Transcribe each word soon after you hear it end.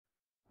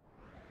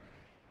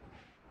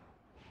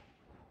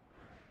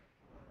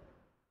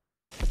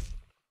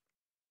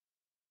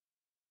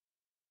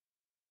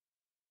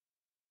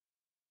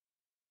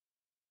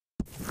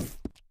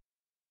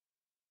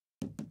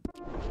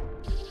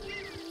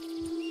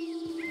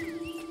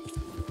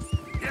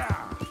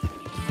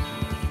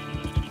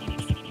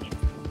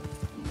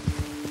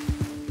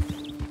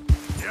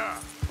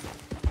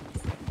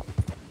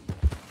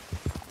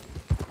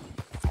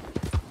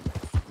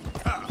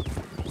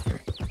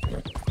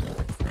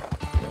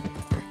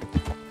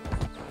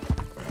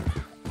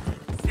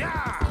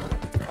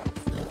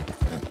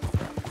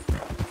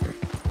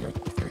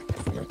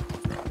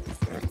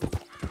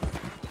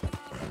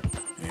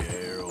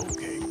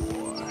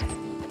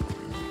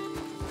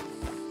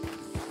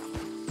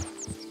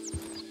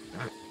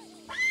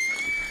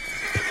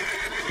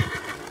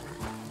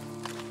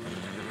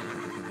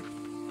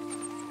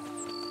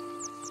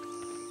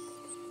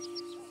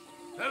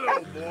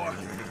boy.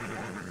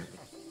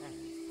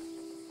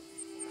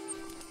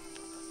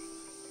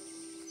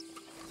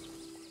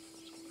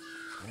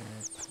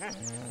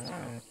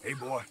 Hey,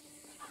 boy.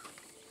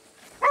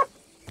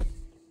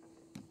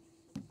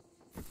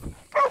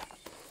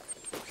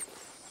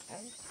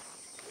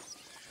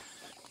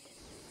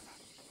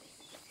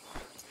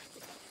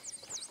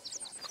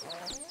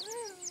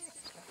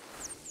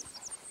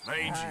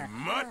 Mangy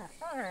mutt.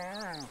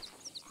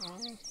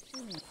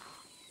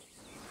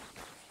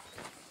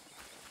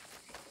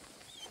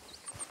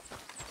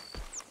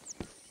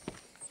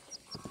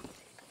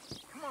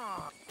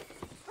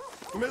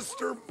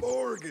 Mr.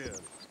 Morgan,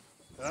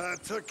 I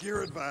took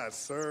your advice,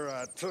 sir.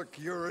 I took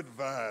your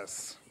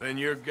advice. Then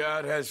your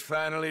god has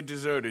finally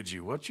deserted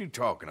you. What you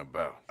talking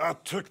about? I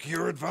took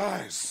your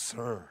advice,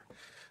 sir.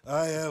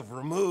 I have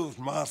removed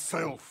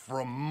myself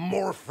from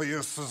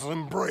Morpheus's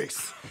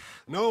embrace.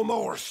 No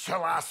more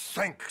shall I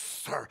sink,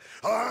 sir.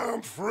 I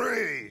am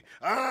free.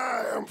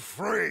 I am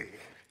free.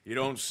 You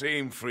don't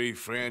seem free,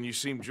 friend. You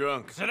seem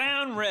drunk. Sit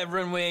down,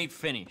 Reverend. We ain't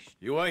finished.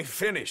 You ain't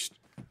finished.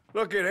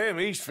 Look at him.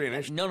 He's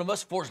finished. None of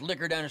us forced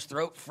liquor down his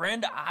throat.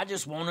 Friend, I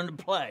just want him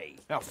to play.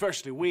 Now,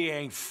 firstly, we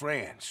ain't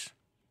friends.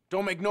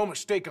 Don't make no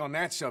mistake on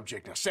that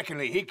subject. Now,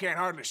 secondly, he can't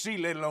hardly see,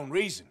 let alone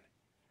reason.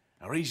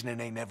 Now, reasoning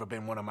ain't never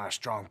been one of my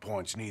strong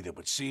points neither,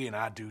 but seeing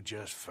I do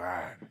just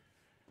fine.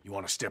 You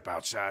want to step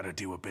outside or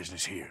deal with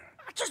business here?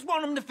 I just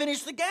want him to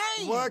finish the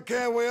game. Why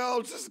can't we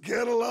all just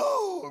get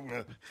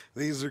along?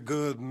 These are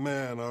good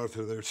men,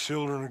 Arthur. They're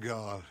children of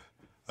God.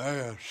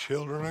 They're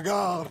children of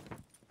God.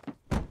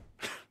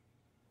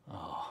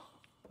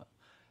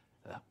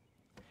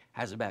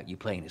 How's about you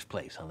playing his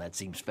place, huh? That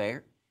seems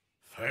fair?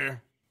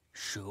 Fair?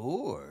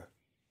 Sure.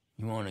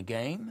 You want a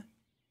game?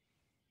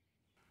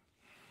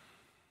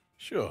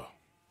 Sure.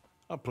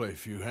 I'll play a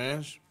few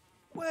hands.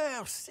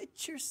 Well,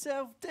 sit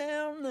yourself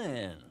down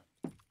then.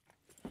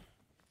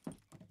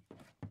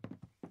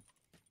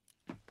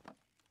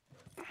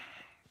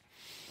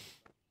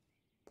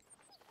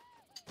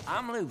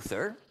 I'm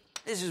Luther.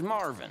 This is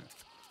Marvin.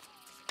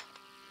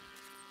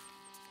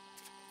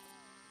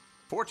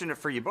 Fortunate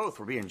for you both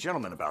we're being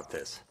gentlemen about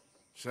this.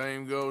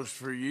 Same goes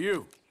for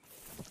you.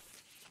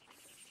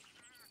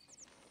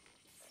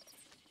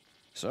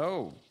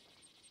 So,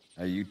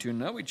 how you two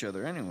know each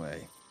other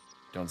anyway?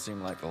 Don't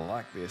seem like the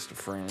likeliest of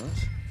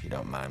friends, if you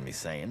don't mind me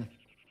saying.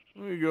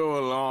 We go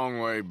a long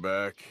way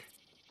back.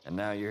 And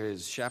now you're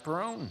his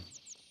chaperone?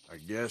 I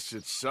guess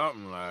it's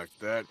something like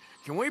that.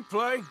 Can we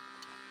play?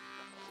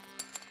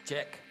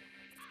 Check.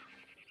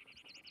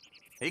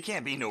 He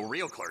can't be no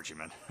real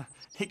clergyman.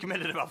 He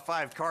committed about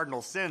 5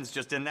 cardinal sins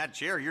just in that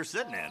chair you're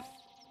sitting in.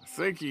 I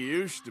think he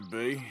used to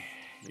be.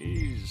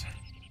 He's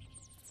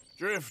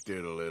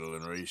drifted a little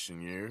in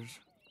recent years.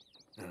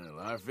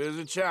 Life is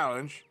a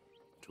challenge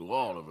to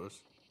all of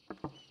us.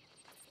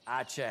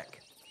 I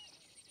check.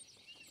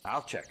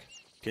 I'll check.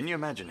 Can you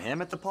imagine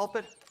him at the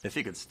pulpit? If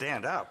he could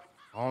stand up.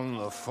 On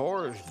the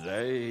fourth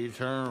day, he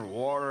turned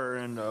water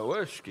into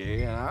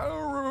whiskey, and I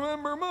don't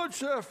remember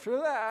much after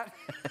that.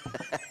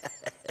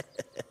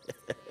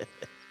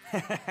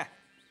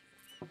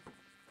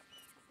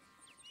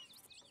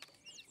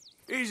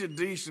 He's a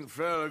decent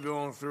fella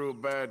going through a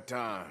bad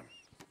time.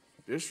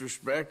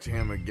 Disrespect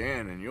him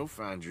again, and you'll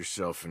find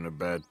yourself in a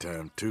bad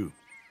time, too.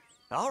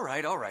 All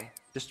right, all right.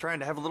 Just trying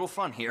to have a little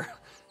fun here.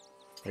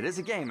 It is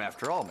a game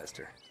after all,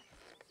 mister.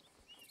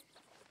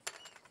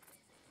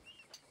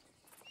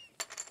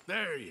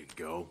 There you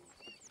go.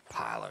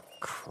 Pile of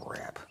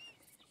crap.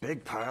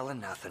 Big pile of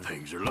nothing.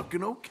 Things are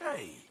looking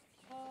okay.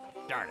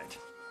 Darn it.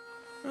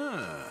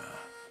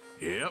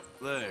 Yep,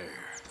 there.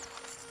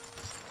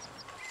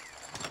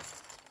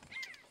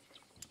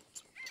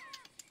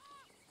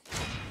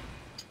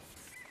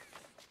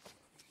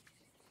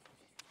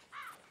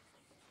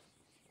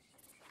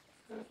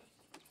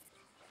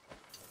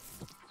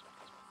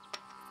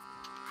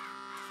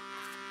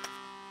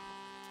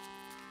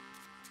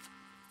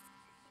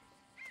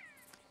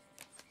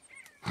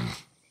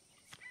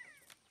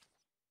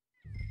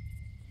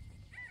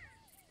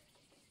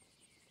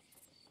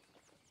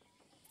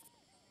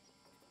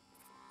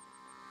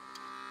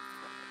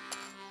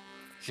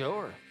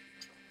 Sure.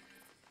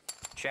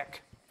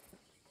 Check.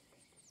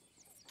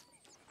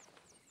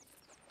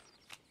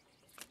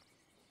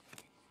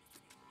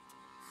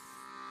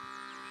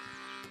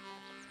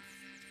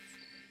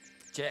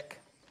 Check.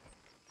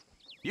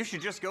 You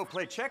should just go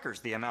play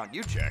checkers the amount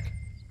you check.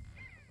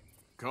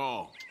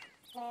 Call.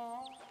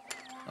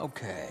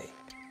 Okay.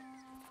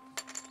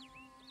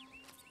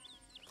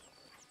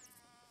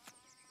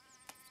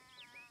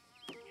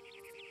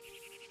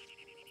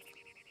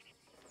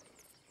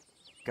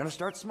 Gonna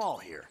start small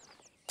here.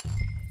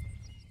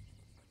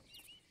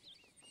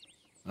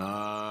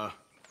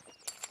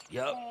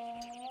 Yup.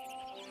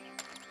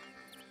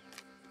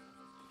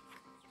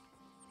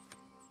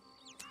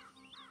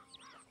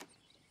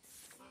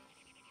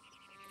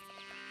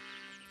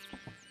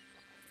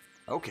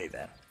 Okay,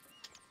 then.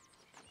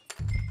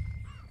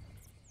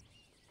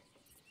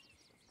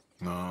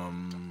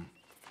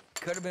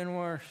 Could have been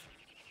worse.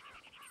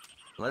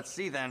 Let's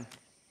see, then.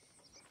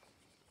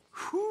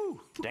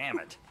 Whew, damn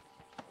it.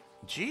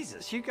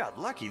 Jesus, you got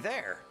lucky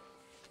there.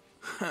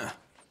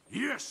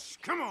 Yes,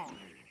 come on.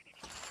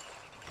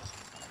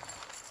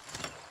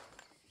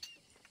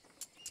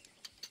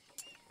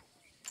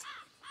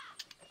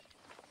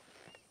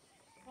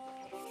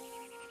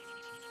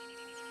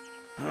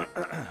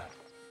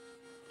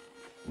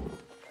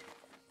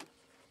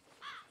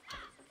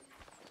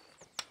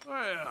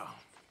 Well,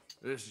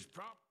 this is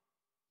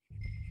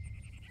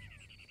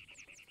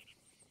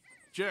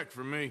check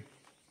for me.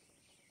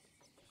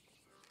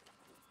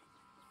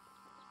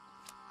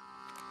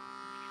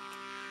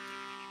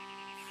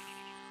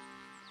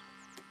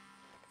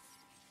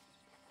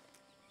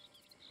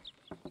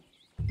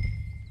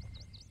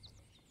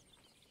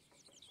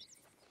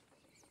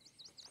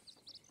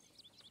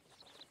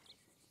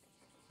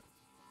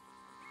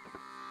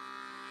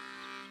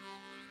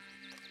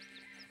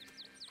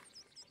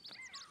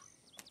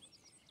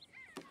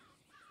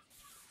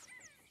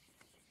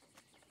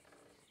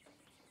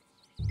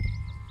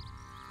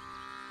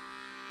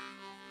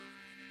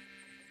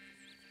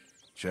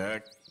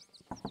 Check.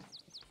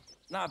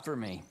 Not for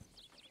me.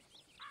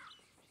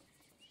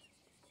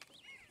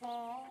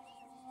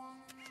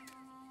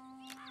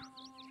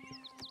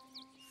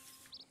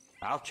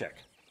 I'll check.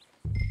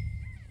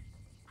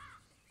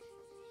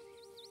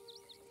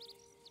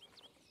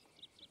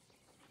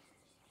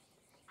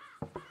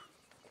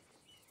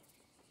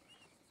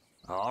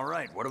 All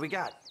right, what do we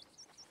got?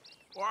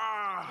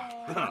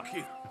 Wow,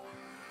 lucky.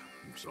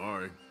 I'm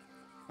sorry.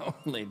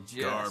 Only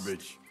just.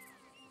 Garbage.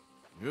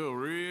 You're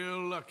real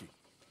lucky.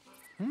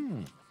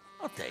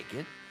 I'll take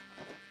it.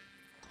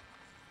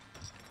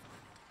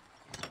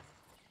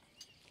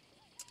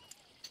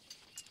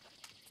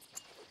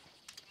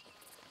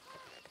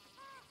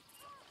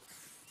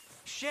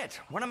 Shit,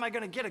 when am I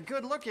gonna get a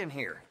good look in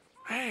here?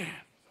 Man,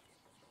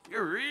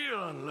 you're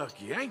real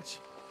unlucky, ain't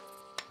you?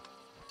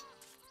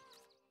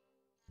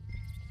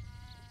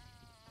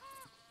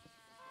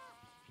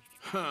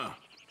 Huh.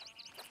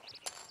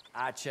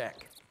 I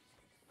check.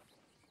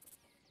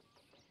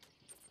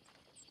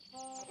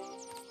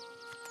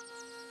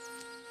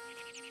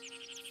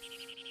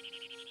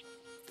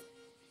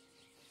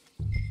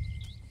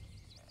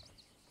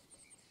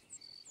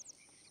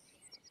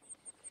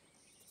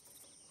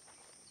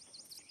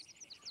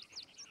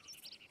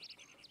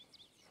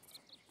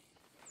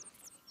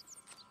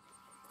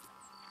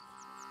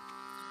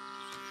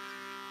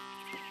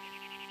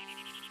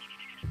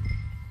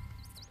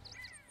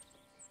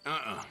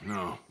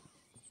 No.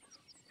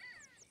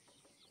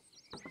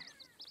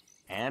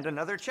 And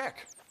another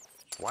check.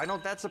 Why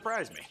don't that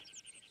surprise me?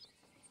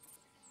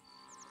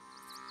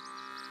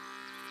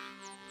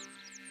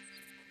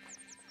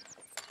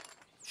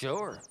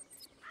 Sure.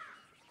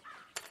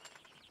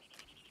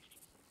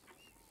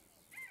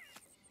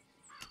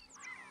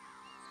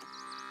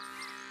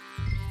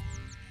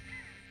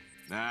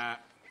 Nah.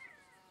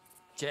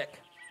 Check.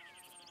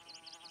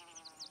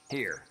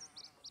 Here.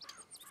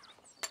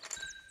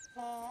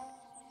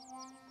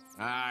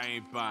 I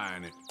ain't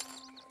buying it.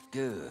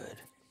 Good.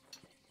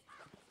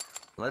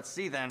 Let's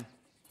see then.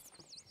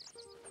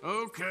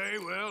 Okay,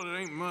 well, it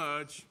ain't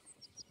much.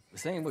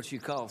 This ain't what you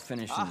call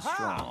finishing Aha!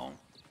 strong.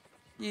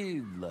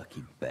 You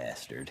lucky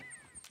bastard.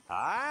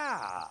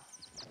 Ah,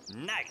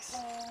 nice.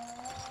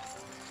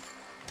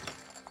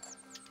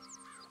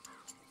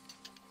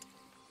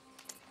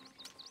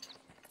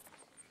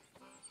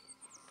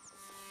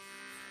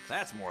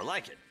 That's more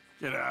like it.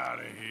 Get out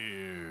of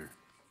here.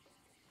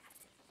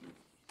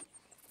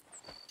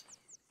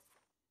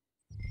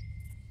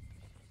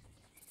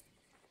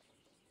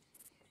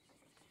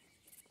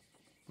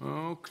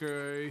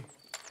 Okay.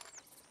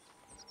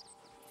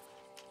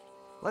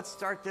 Let's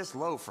start this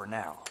low for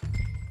now.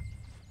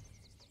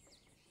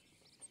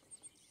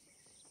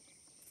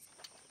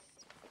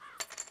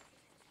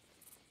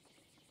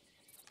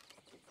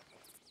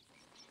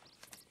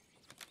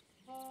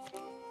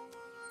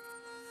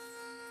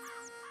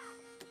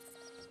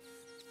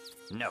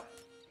 No.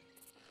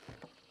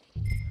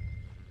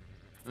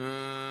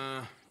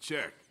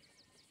 Check.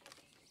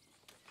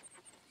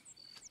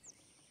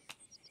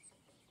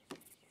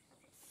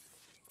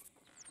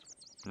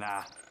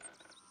 Nah.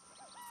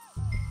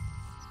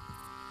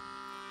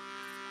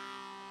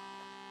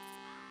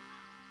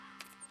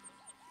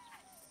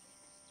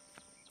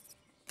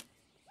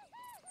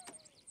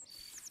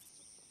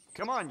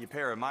 Come on, you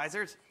pair of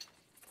misers.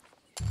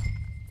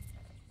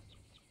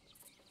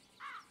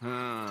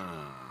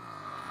 Huh.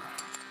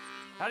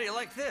 How do you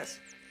like this?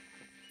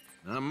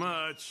 Not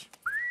much.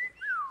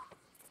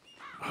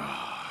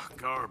 Ah,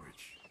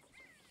 garbage.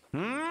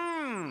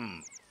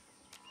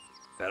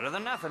 Better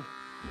than nothing.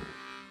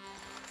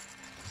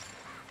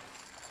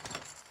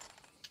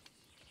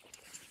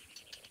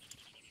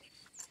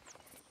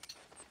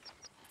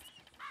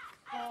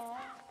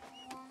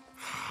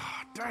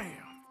 Damn.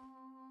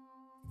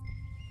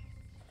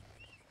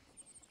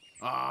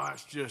 Ah,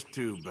 that's just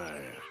too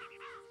bad.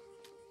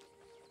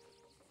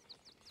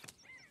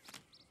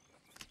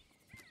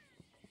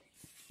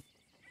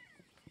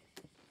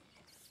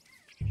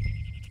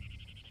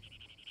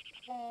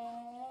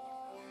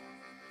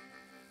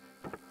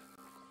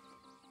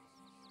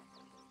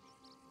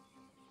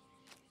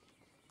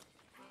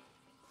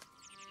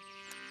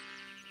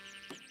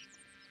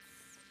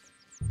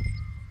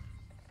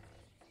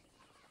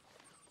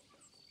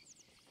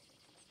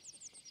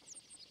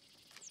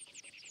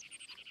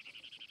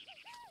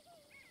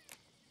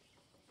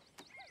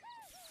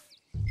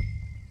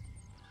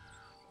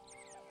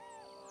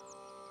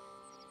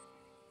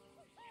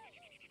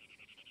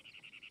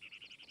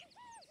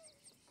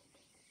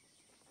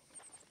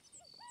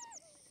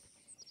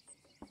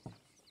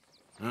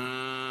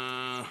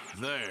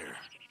 There.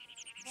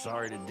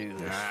 Sorry to do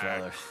this, Ah,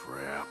 fellas.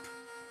 crap.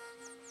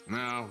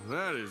 Now,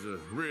 that is a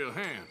real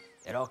hand.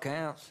 It all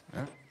counts,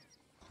 huh?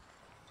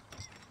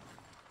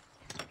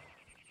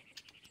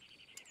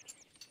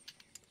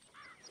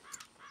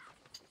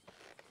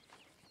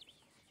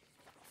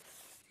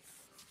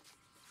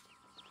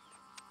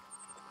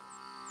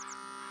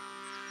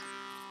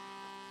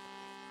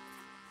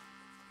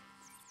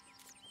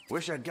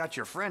 Wish I'd got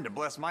your friend to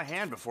bless my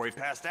hand before he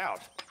passed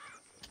out.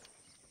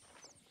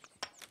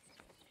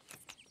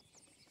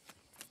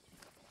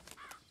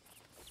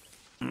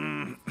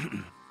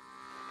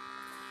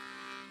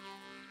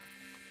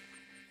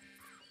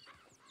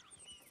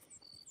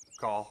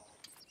 Call.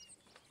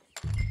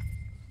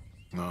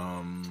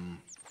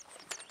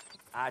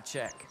 I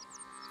check.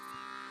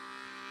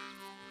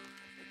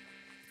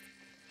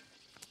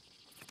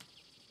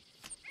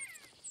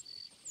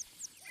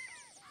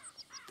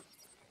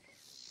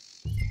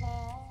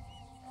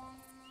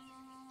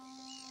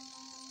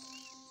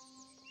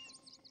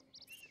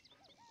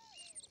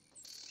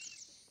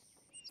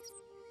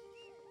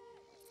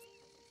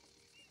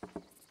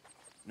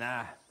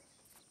 Nah.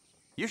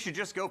 You should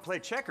just go play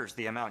checkers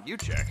the amount you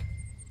check.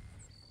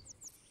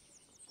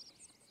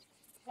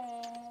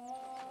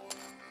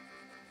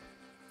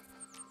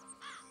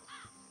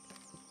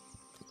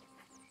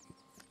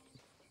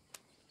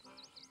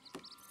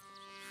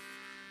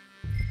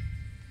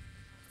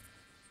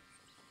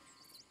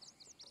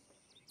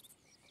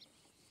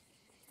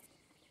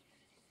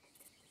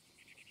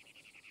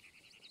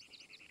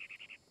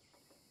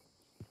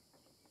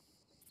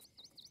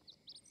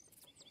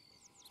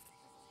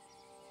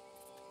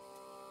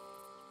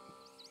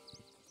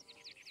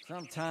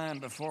 Sometime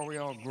before we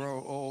all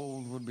grow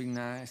old would be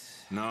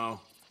nice. No.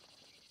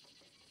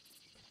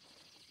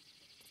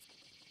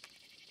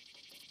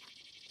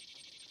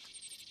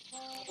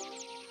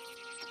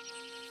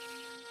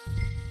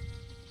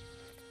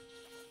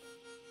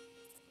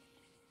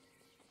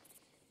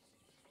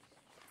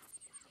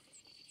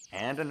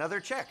 And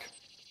another check.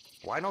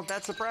 Why don't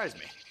that surprise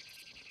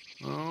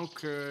me?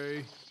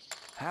 Okay.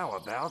 How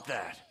about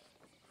that?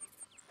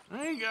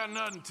 I ain't got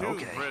nothing too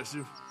Okay.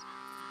 impressive.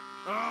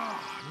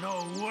 Oh,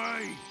 no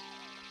way.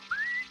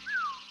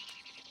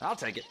 I'll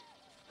take it.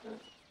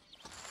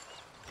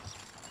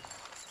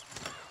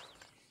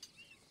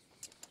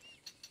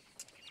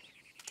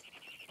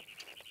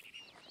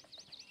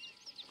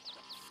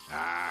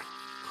 Ah,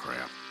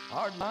 crap.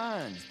 Hard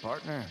lines,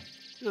 partner.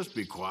 Just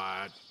be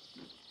quiet.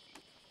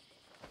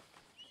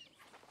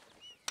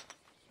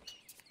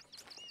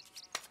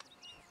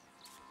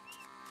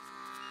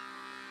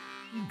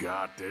 You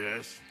got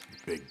this, you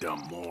big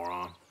dumb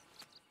moron.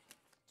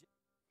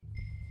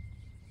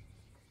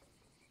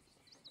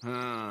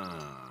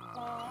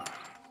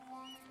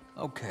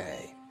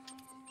 Okay.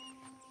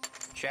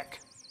 Check.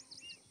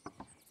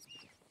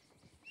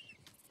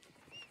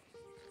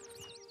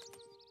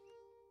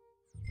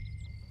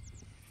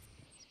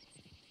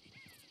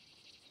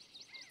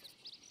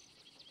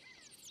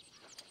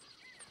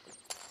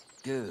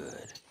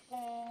 Good.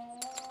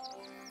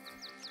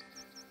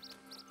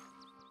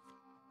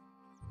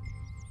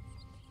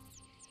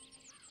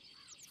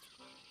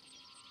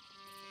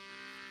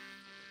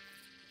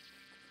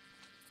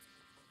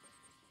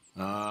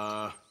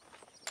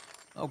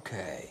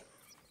 Okay.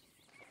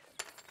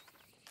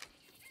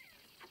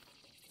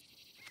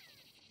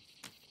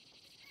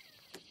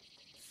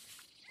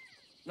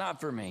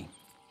 Not for me.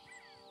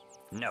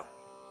 No.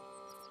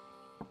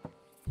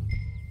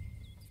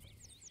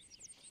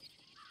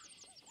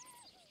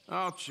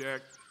 I'll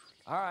check.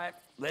 All right,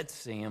 let's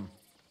see him.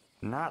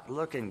 Not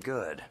looking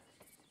good.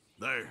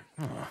 There.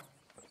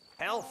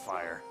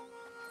 Hellfire.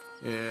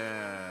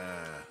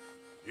 Yeah.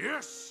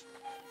 Yes!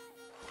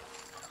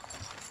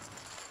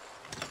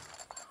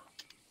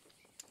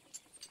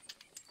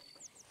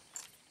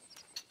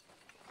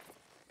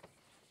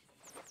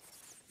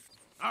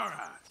 All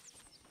right.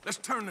 Let's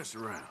turn this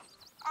around.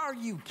 Are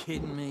you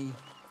kidding me?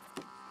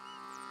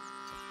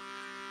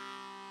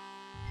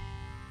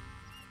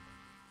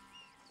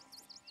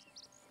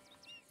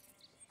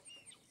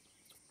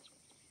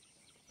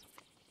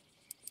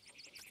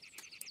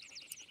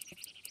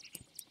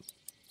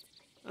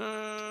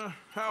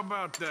 How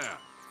about that?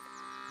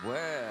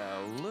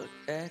 Well, look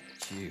at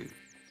you.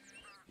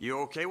 You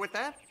okay with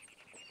that?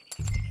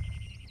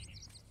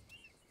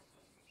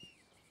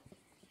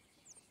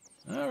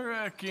 I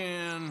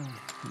reckon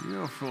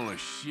you're full of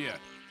shit.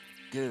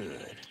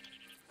 Good.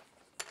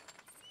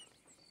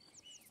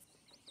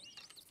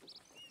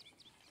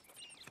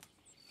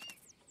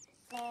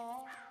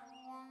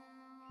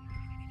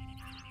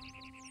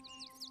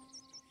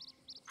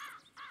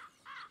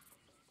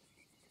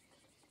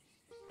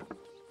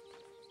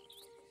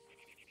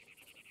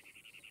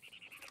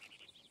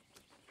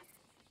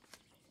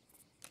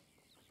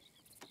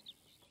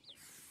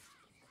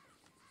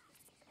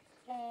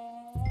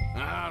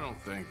 I don't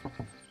think.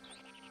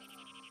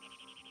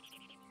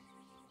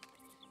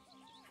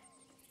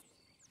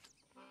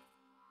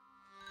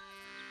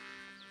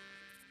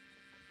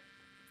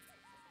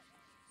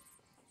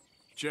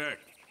 Check.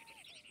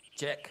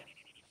 Check.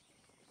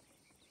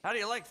 How do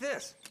you like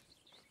this?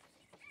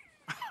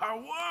 I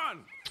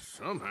won!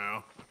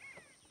 Somehow.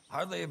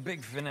 Hardly a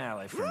big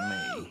finale for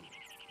me.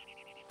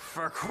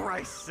 For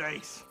Christ's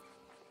sakes.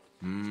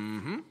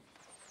 Mm-hmm.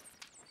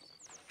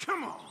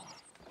 Come on.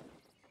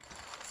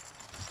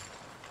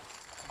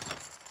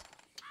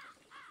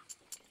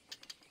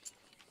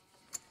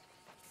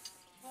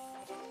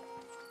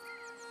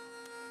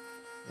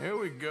 Here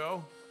we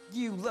go.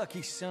 You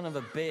lucky son of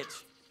a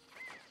bitch.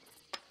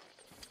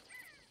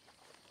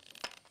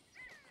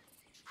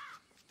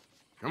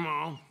 Come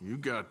on, you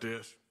got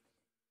this.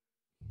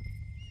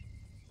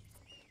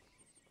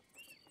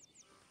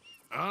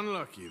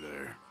 Unlucky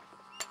there.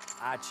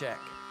 I check.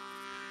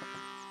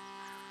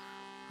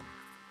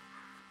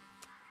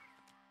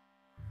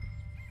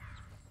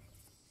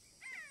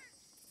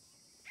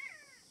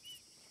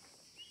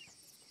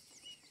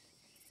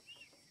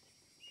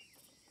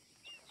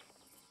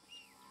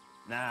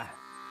 Nah.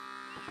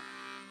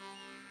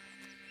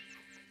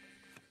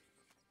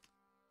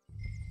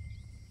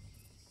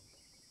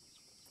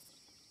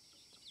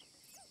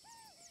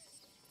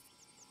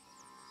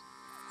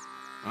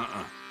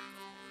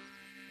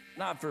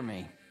 Not for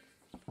me.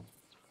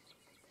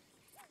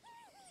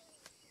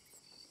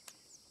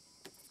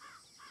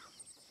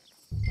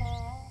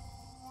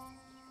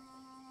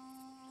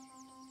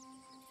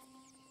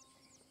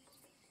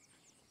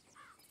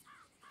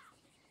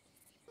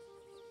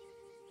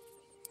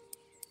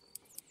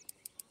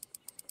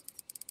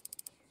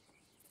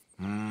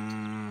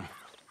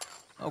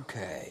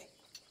 Okay.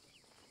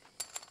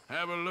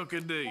 Have a look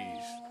at these.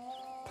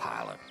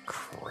 Pile of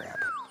crap.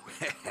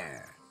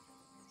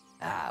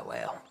 Ah,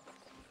 well.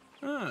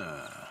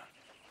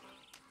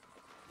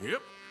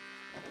 Yep.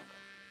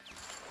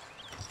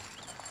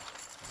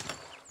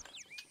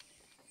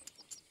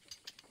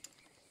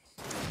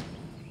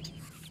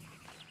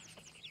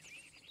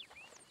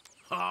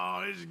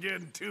 Oh, this is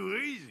getting too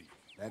easy.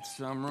 That's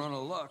some run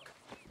of luck.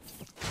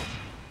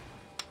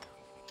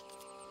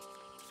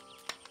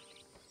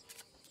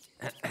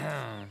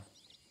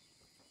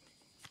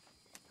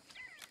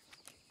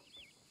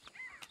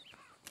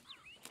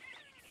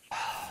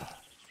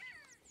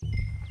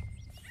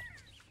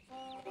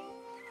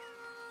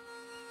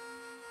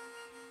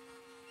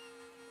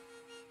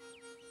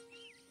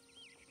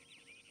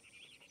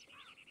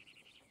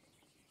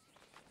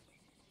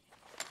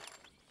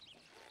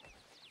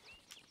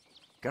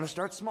 Gonna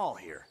start small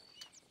here.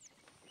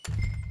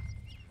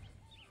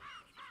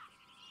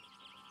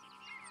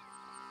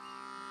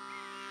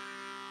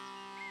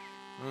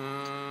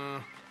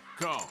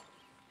 Call.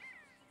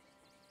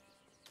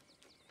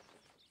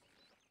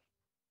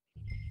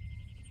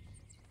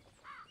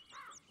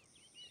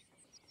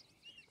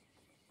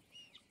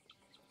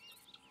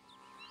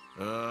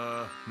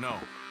 No.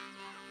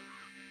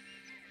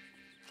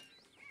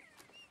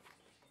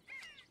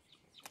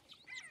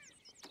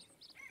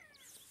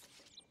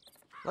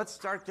 Let's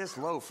start this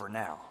low for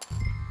now.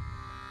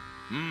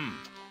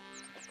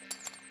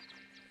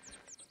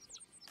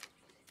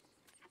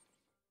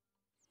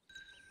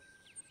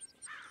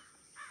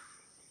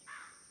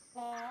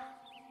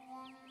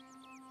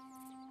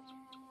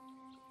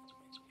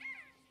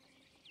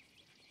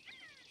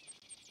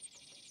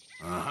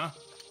 Uh-huh.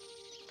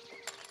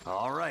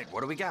 All right,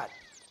 what do we got?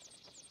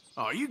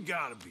 Oh, you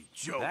gotta be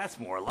joking. That's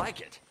more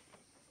like it.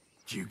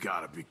 You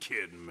gotta be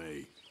kidding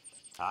me.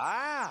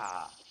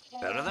 Ah,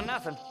 better than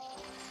nothing.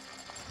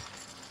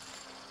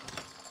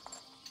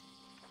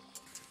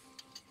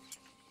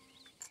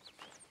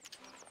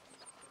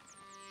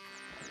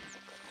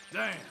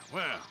 Damn,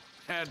 well,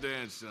 had to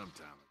end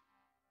sometime.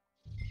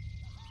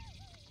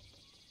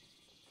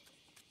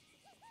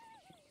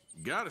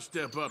 Gotta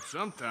step up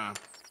sometime.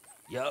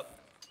 Yup.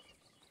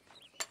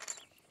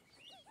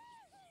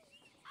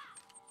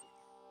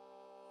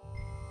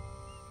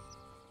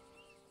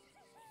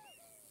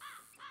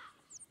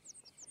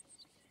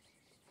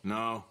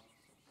 No.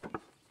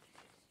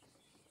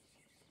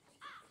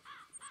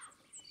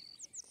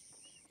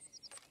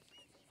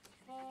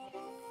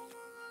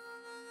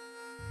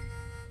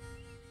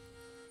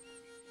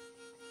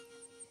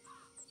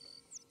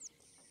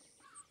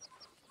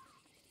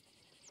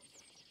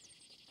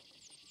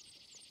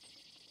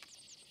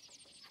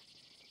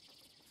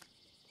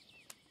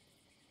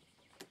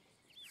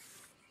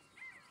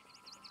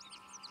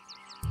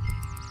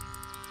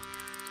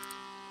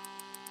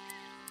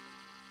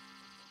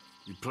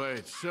 You play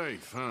it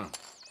safe, huh?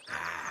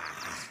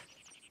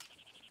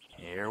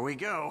 Here we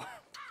go.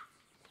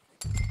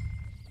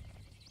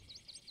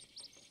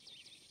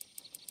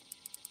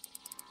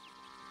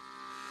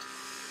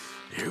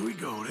 Here we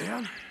go,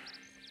 then.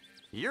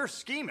 You're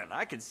scheming,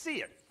 I can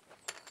see it.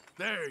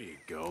 There you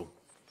go.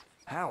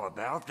 How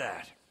about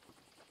that?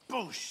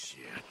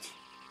 Bullshit.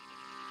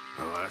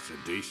 Oh, that's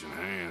a decent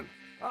hand.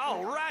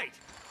 All right.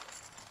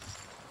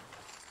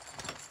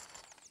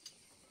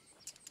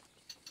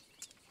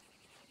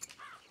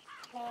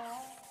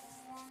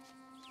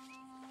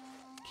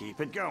 Keep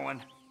it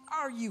going.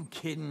 Are you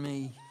kidding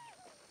me?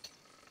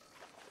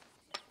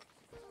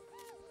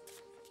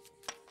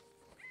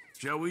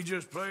 Shall we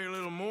just play a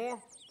little more?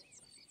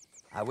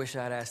 I wish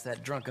I'd asked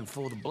that drunken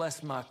fool to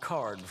bless my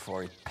card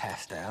before he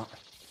passed out.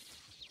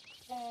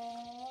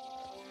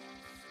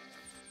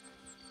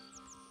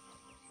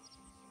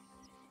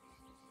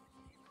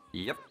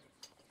 Yep.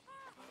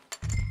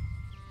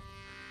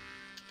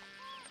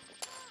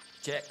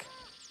 Check.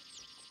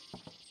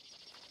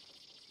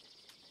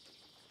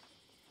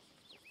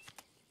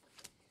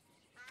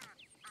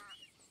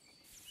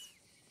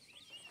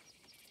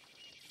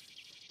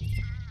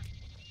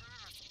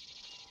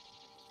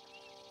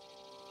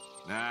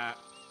 Nah.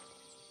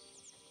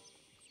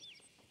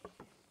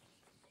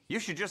 You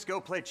should just go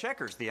play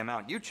checkers the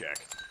amount you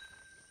check.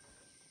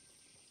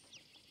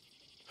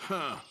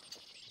 Huh.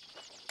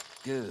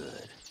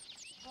 Good.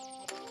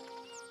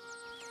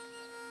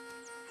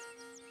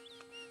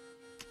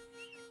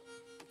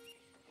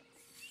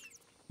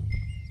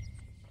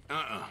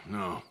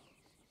 No.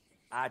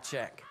 I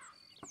check.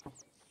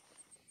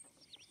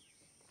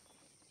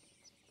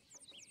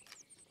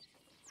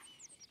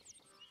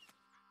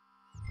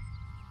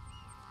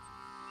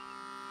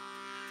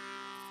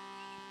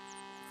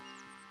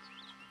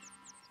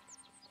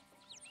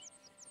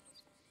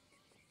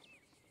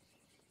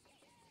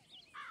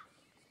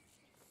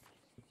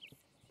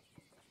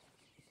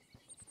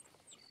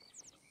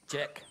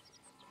 Check.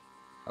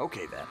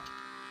 Okay, then.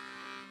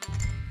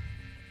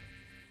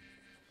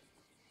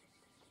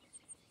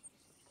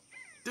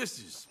 This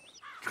is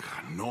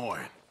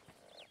annoying.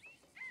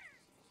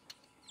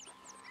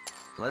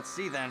 Let's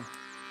see, then.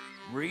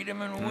 Read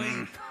 'em and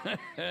weep.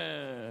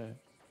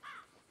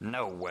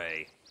 No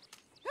way.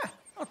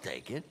 I'll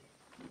take it.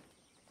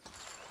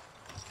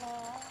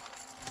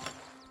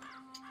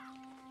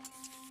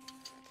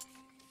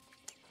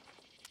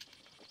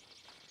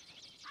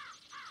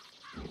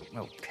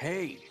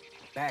 Okay,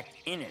 back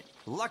in it.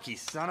 Lucky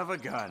son of a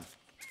gun.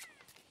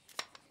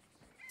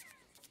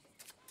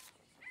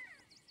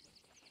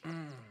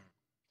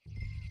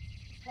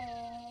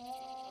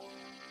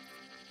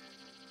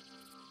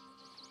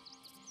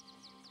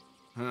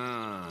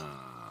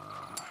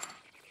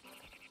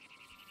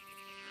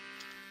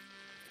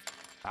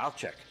 I'll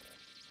check.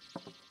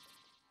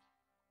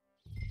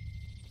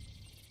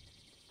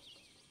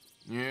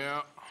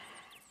 Yeah.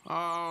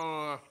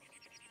 I'll,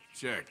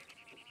 check.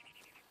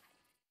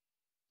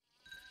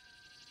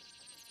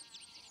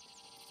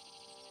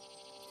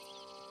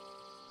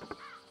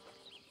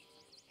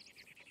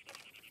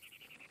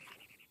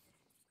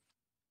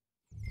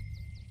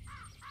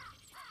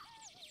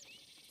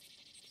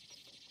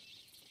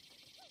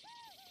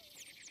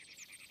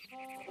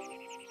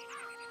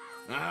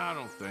 I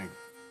don't think.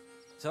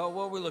 So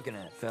what are we looking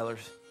at,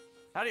 fellers?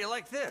 How do you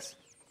like this?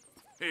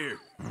 Here.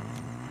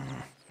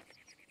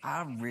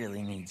 I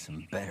really need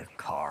some better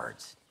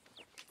cards.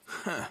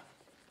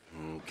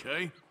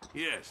 Okay.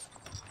 Yes.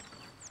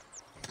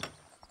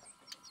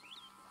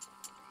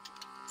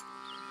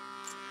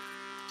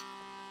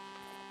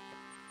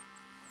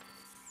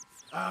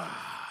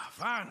 Ah,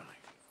 finally.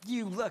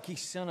 You lucky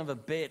son of a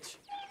bitch.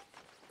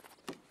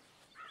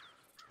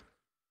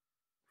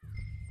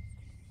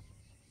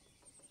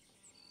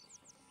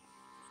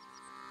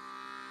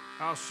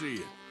 I'll see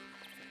you.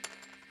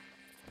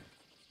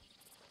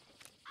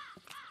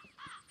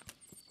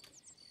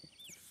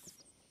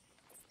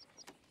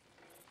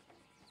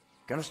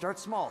 Gonna start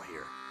small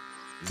here.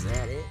 Is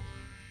that it?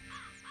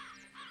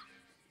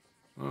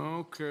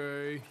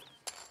 Okay.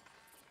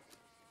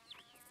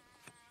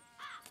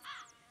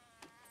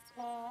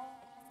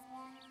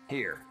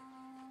 Here.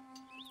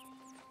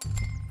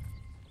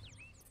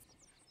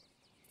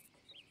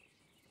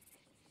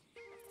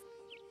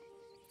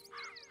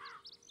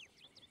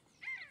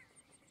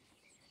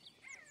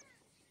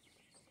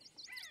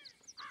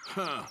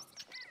 Huh.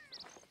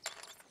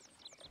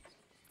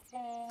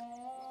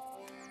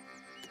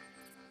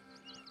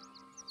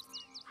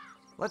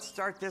 Let's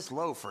start this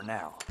low for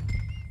now.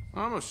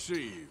 I'ma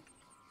see you.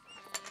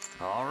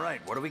 All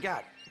right, what do we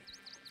got?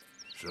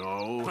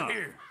 So,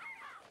 here.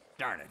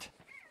 Darn it.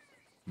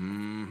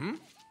 Mm-hmm.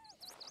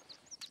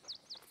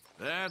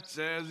 That's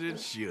as it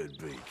should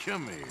be.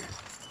 Come here.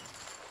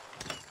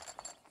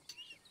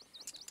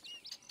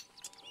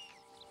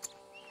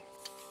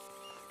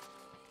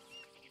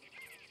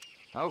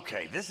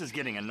 Okay, this is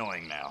getting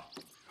annoying now.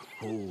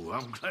 Oh,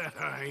 I'm glad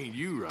I ain't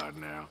you right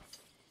now.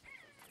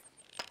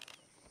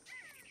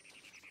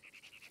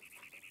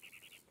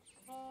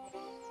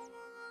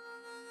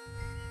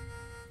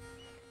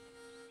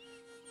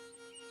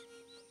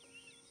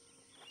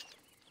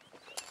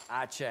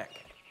 I check.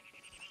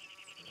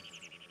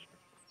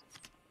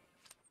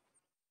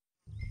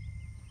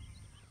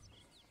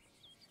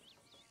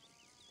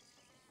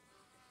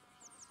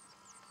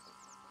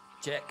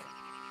 Check.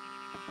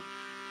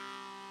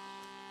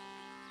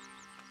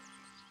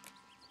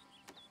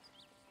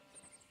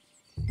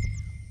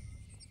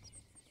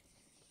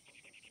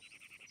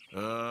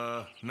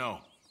 No.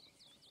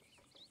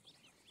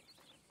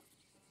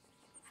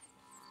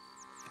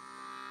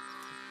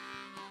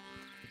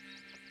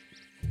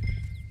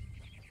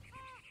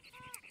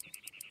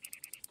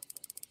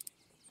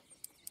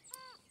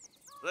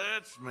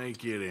 Let's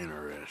make it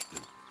interesting.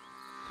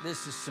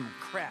 This is some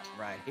crap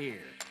right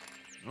here.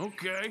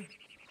 Okay.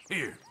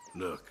 Here,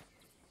 look.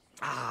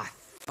 Ah, I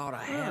thought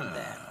I had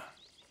that.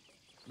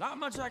 Not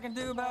much I can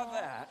do about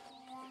that.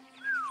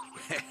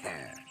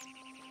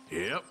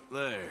 Yep,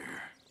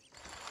 there.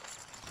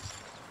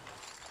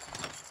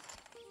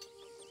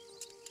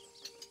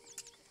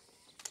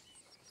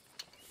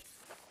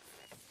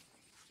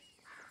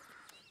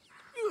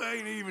 You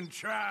ain't even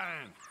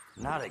trying.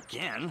 Not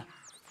again.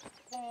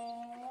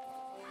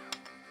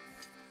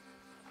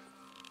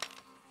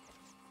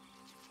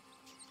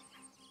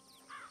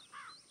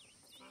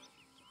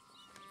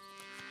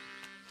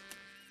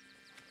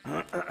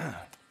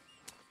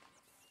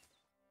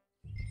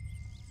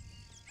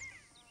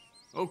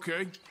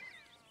 Okay.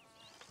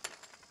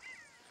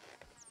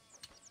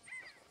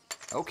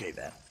 Okay,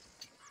 then.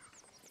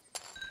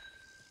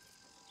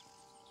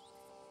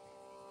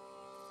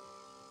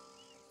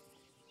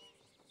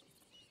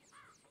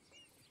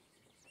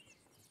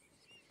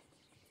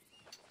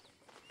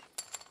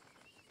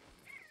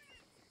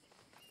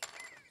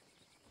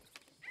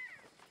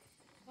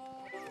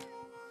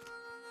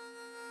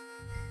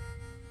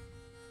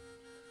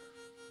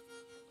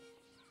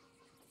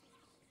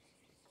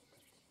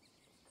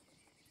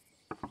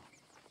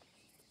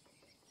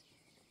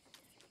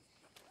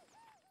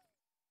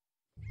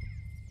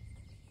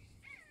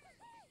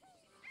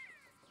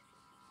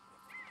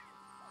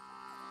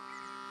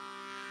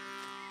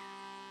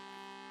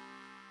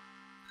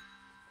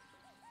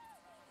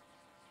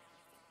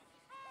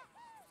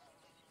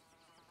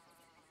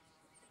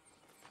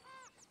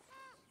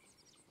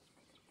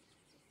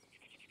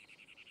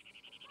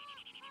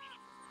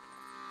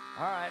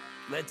 All right,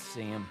 let's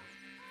see him.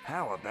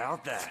 How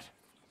about that?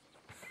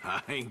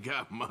 I ain't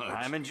got much.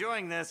 I'm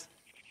enjoying this.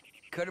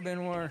 Could have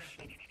been worse.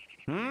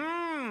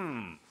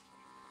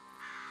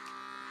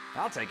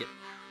 I'll take it.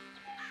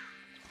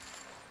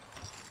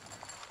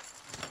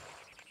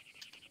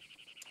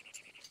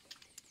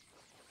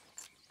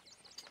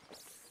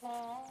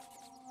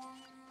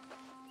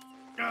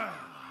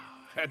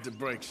 Had to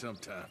break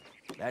sometime.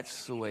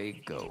 That's the way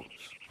it goes.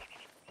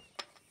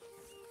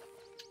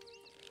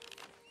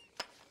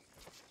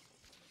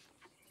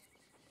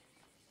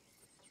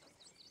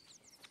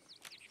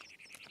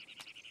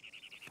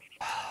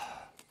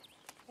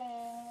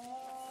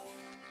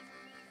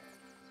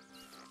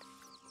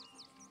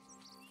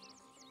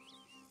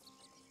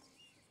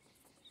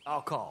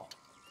 I'll call.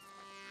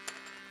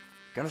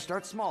 Gonna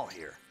start small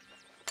here.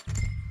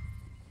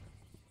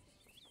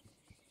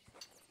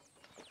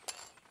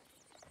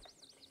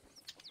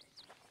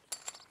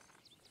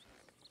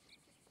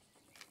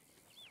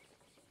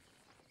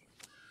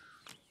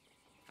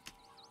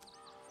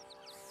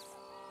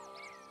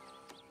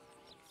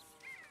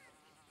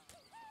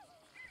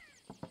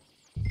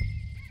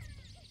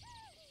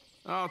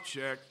 I'll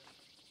check.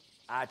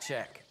 I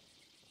check.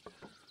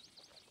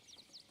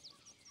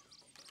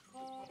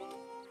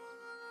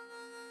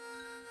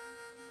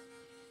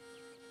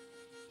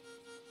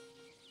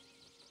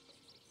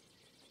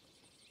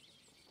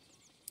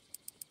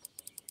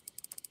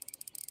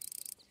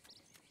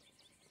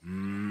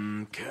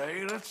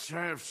 Okay, let's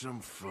have some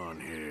fun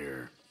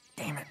here.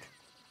 Damn it.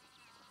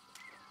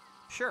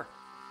 Sure.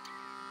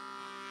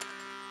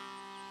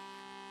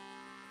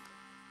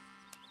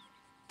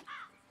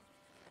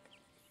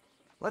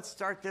 Let's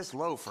start this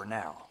low for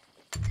now.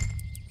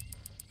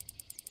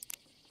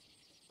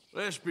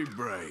 Let's be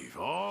brave,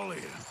 all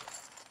in.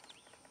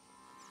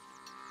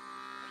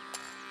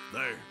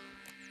 There.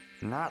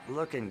 Not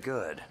looking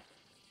good.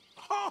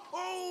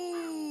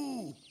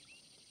 Ho-ho!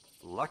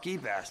 Lucky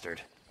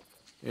bastard.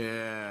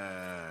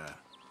 Yeah.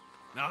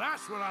 Now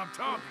that's what I'm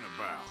talking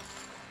about.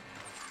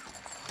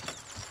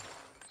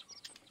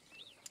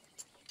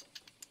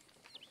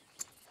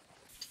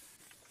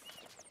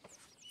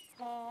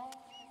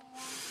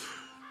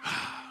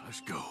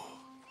 Let's go.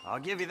 I'll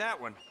give you that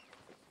one.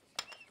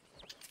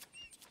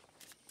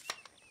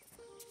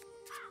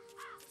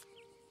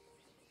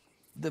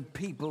 The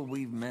people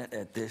we've met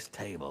at this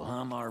table,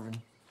 huh,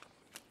 Marvin?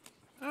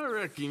 I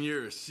reckon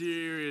you're a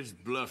serious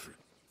bluffer.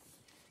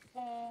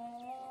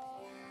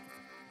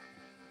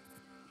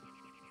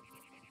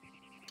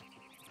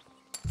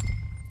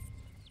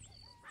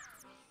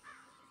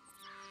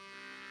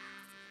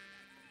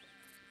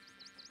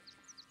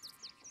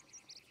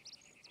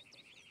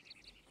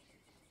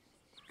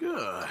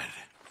 Good.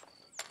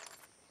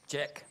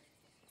 Check.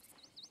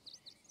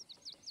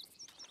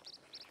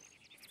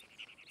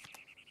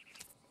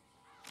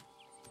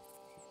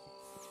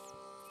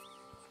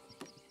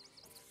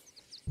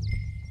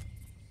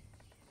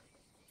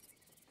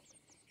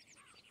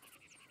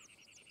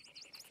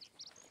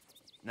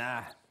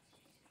 Nah.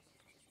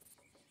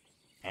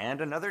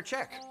 And another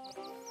check.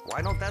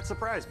 Why don't that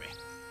surprise me?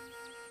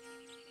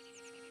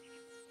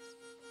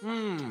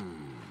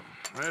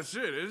 That's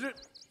it, is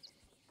it?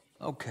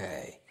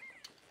 Okay.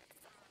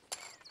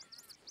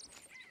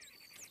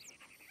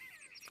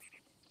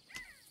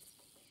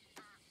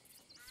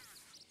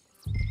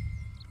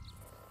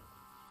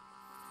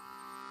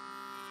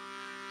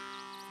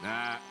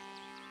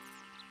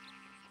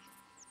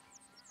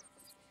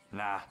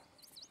 Nah.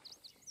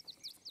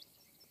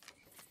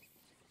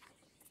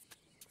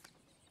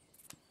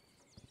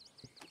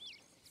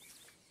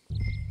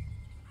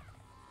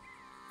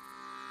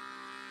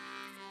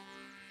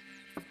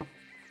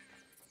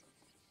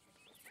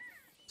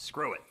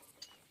 Screw it.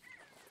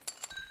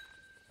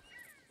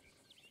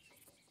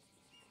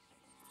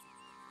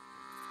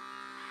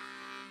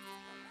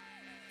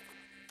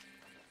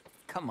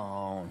 Come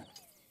on.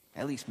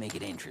 At least make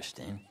it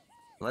interesting.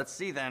 Let's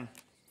see then.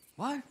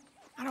 What?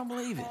 I don't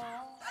believe it.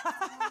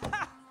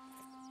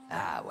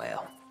 Ah,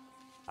 well.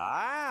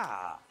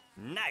 Ah,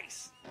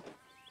 nice.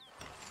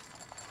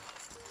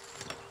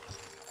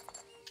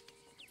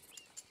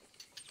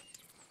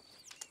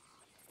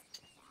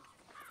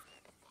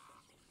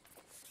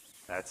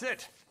 That's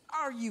it.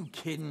 Are you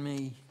kidding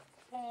me?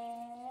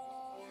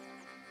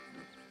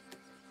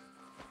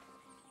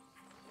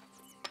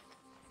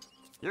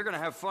 You're gonna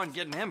have fun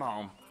getting him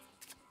home.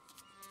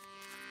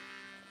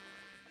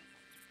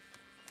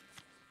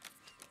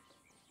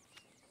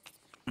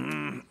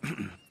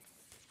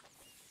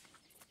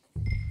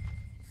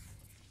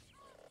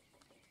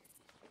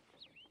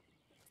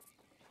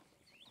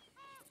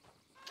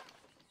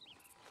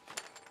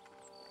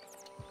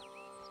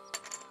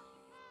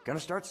 Gonna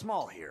start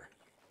small here.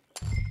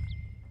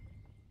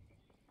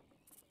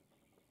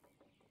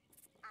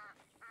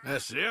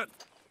 That's it?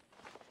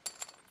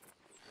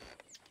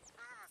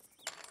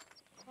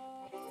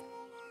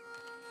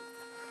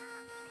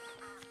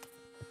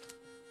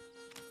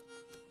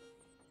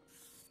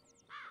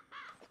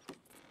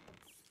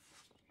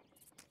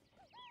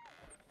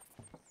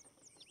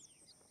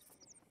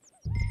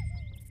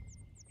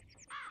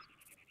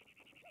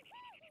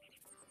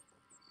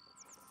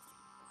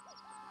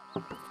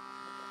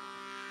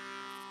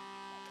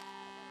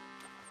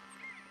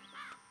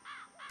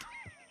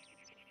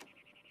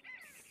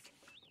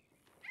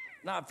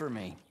 Not for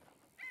me.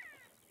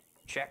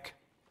 Check.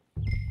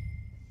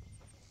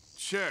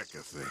 Check, I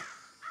think.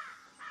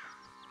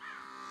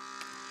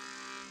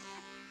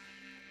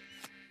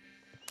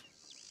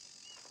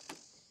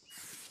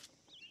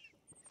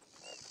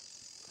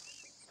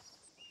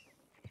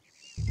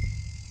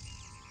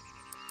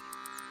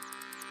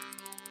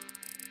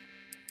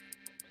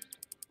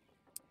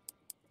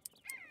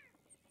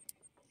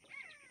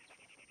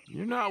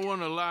 You're not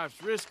one of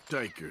life's risk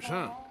takers,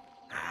 huh?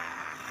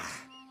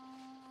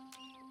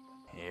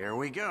 Here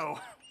we go.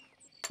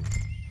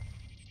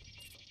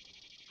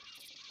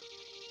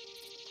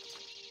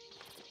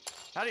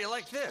 How do you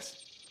like this?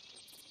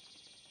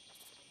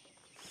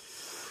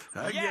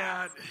 I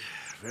Yeah. got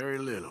very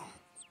little.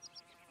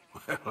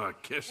 Well, I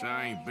guess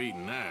I ain't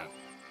beating that.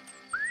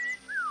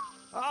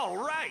 All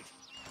right.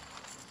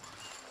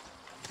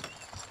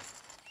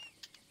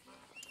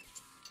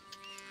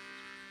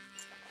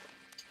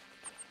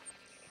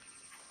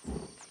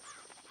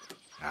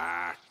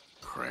 Ah,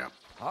 crap.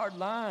 Hard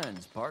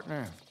lines,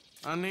 partner.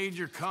 I need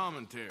your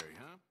commentary,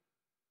 huh?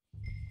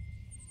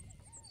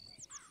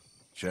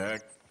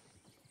 Check.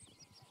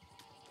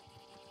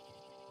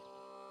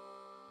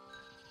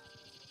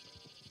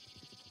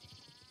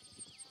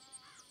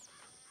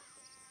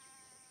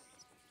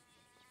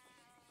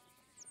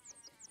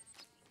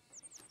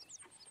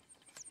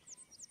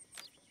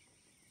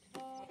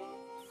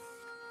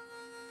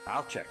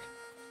 I'll check.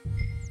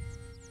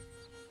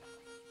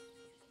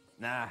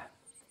 Nah.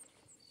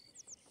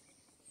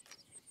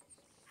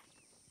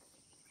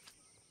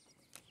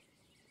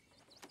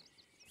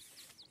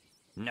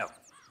 No.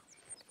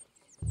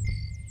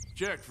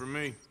 Check for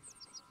me.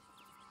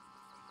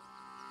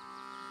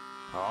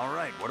 All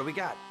right, what do we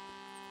got?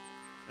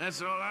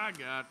 That's all I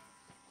got.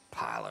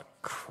 Pile of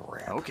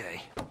crap.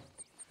 Okay.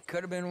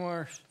 Could have been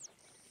worse.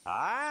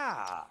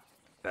 Ah,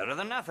 better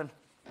than nothing.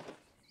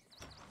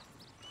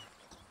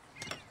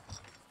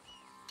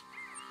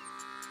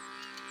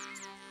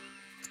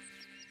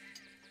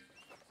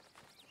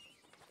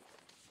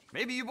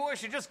 Maybe you boys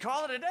should just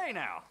call it a day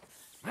now.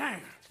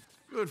 Man,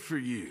 good for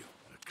you.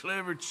 A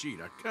clever cheat.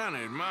 I kind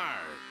of admire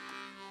it.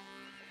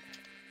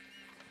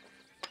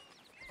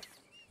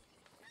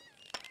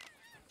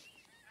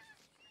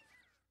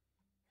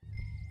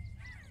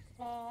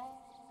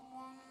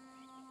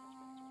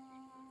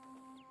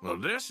 Well,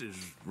 this is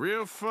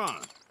real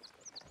fun.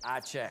 I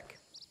check.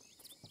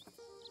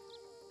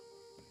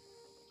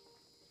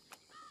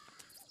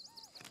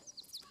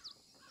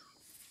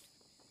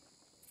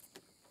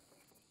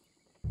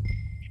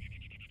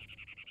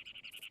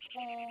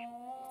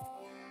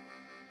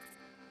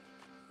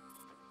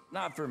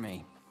 Not for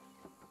me.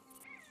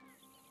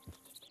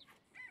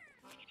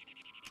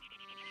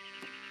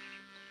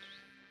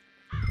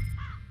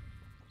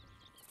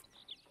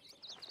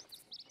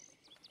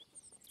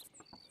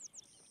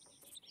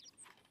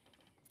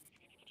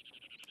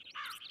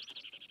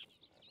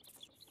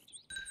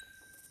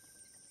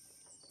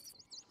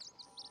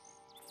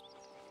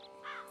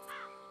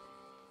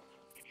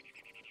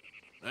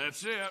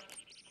 That's it.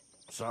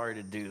 Sorry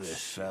to do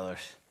this,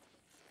 fellas.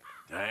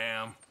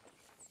 Damn.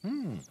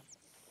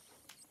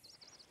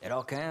 It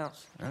all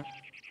counts, huh?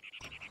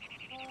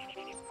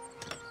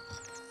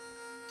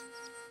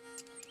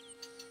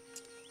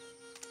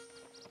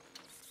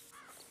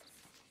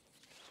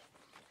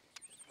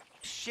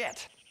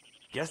 shit.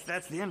 Guess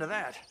that's the end of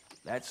that.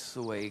 That's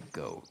the way it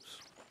goes.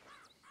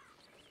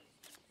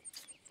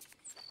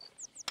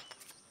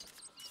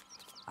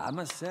 I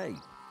must say,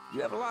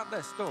 you have a lot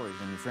less stories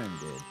than your friend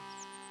did.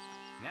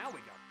 Now we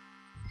go.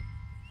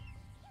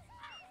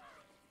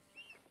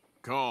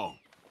 Call.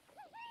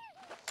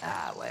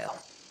 Ah, well.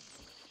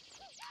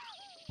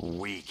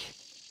 Weak.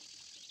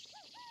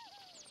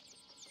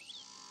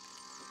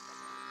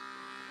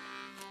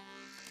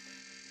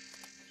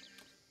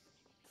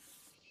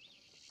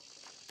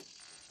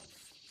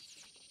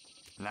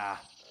 Nah.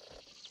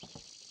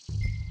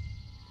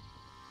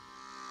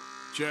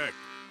 Check.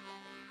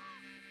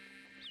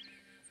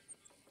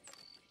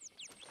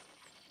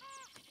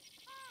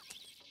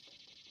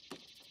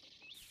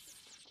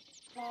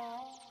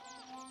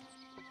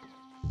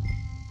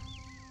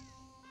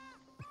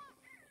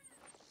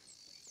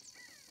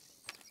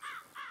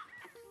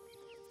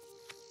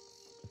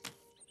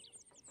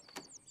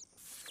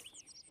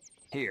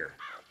 Here.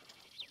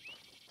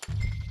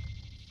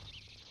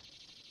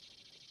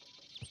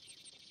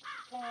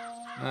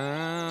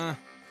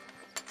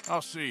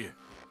 I'll see you.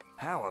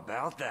 How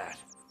about that?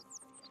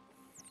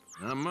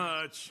 Not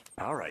much.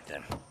 All right,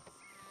 then.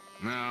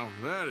 Now,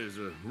 that is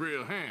a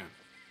real hand.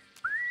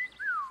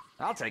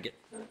 I'll take it.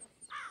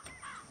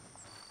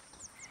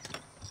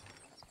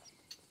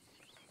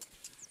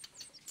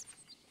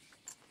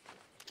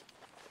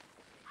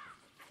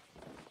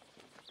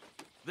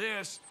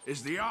 This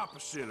is the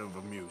opposite of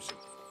amusing.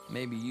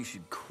 Maybe you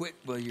should quit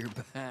while you're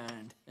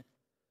behind.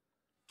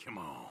 Come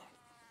on.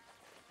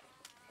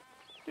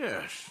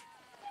 Yes.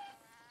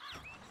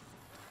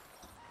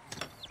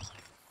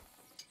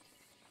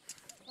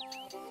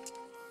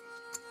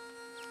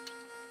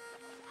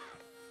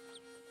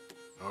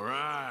 All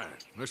right,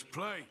 let's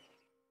play.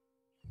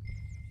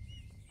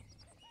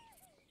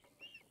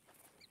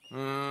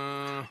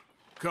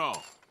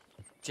 Call.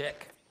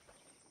 Check.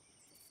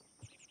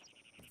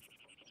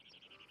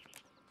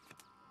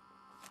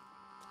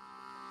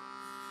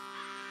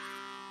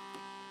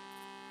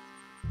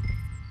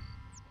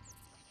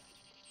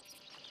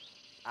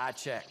 I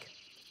check.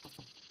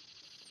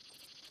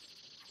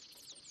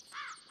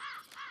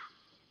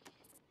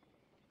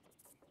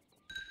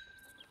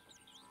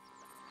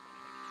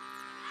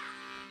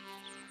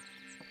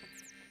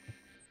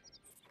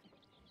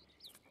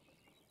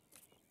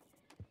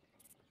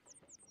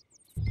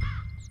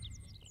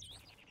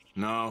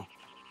 No.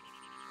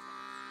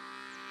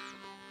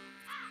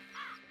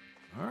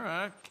 All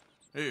right.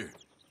 Here.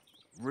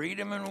 Read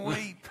 'em and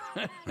weep.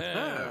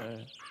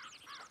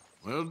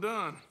 Well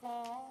done.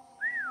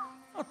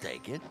 I'll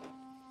take it.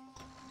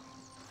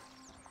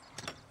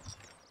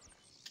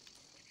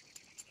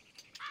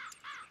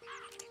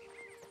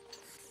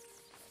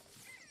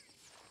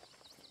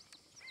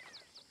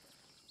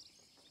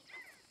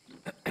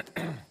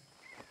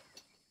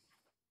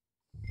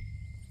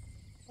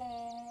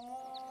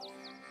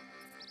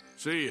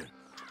 See ya.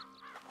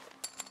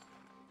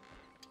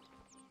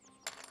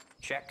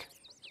 Check.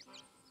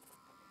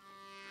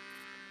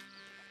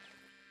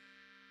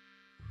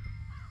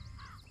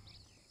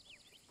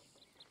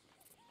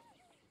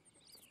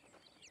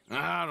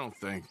 I don't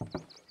think.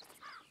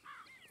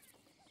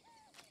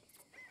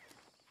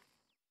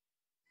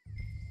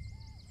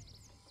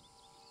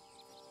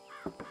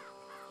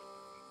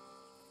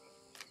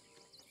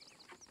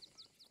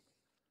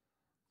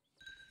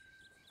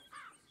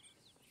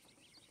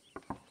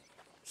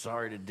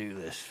 Sorry to do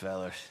this,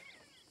 fellas.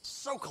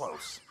 So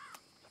close.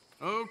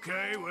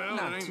 Okay, well,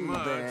 Not it ain't too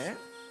much. bad.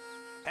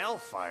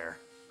 Hellfire.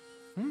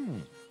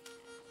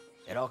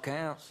 It all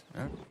counts,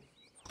 huh?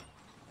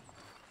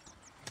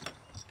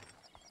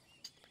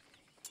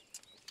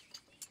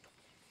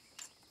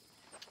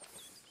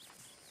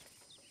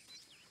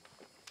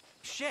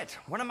 Shit,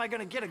 when am I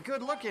gonna get a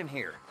good look in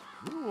here?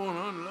 You want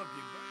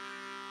unlucky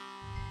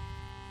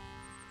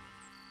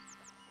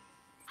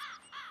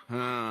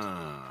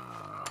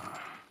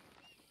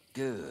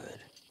Good.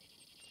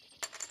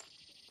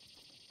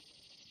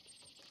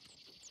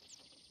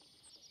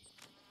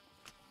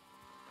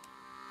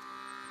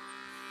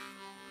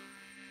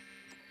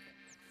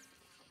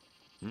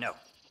 No.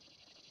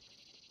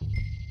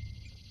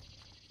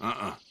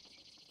 Uh-uh.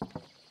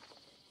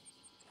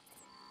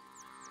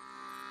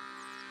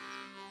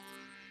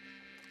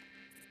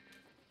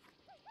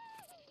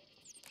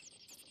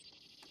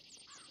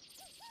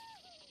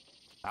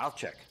 I'll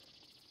check.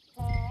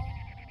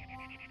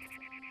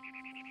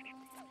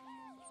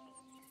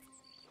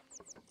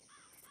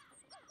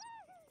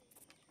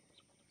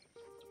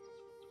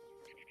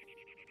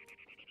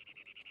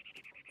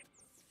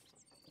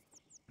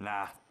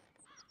 Nah.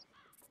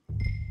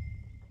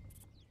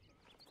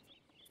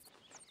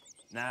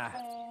 Nah.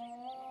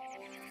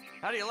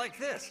 How do you like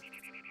this?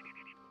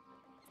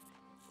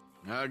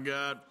 I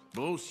got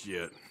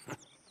bullshit.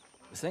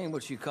 This ain't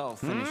what you call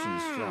finishing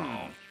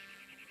strong.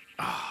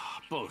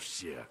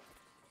 Bullshit.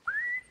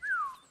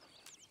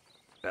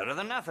 Better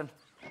than nothing.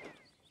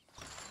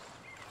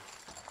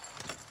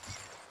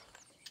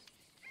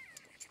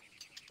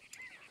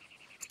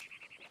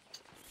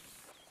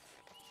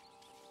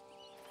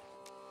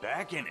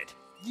 Back in it.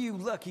 You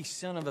lucky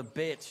son of a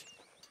bitch.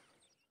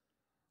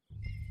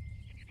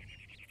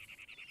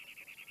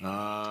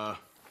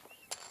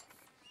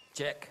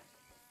 Check.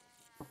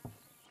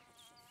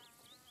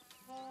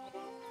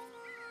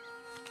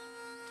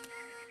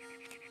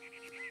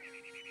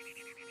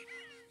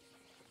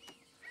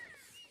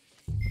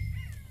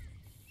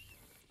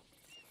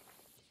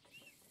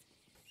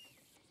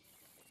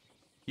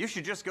 You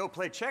should just go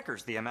play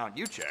checkers the amount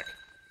you check.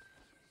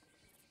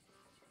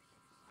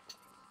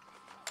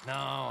 No,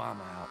 I'm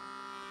out.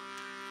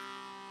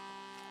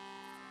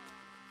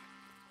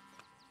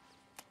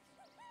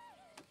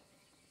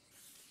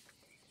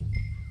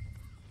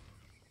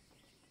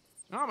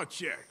 I'm a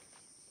check.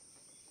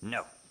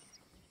 No.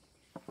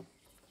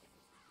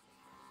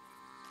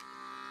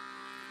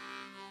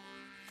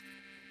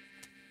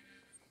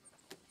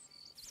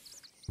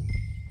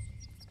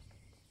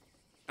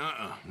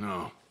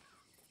 No.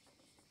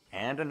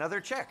 And another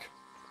check.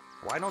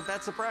 Why don't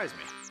that surprise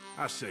me?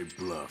 I say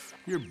bluff.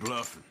 You're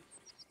bluffing.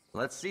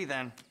 Let's see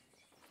then.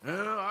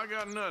 Well, I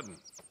got nothing.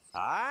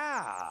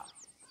 Ah!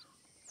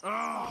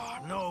 Oh,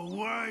 no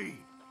way!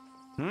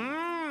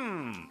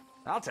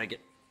 I'll take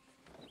it.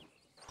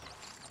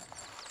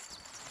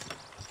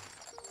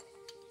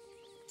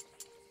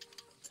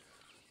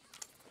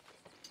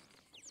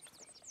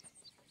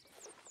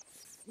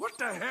 What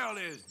the hell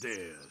is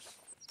this?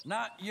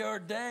 Not your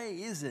day,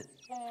 is it?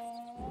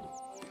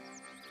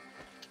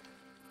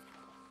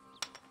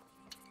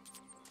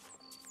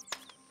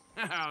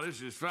 Now,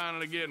 this is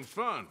finally getting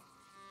fun.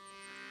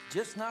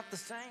 Just not the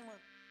same.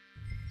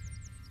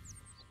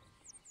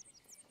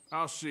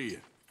 I'll see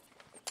you.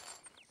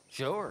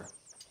 Sure.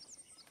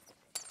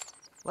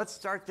 Let's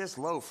start this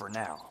low for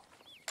now.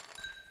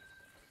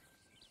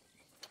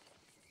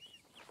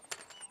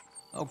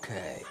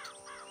 Okay.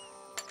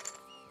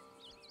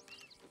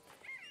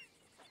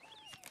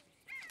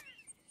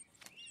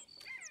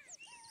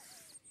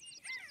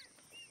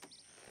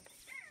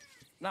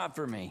 Not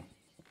for me.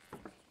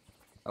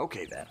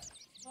 Okay then.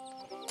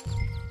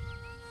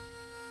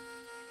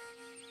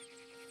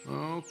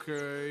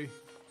 Okay.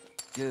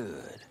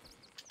 Good.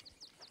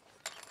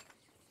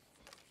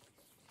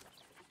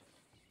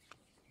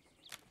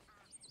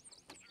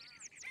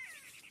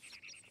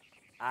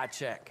 I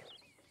check.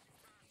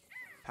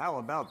 How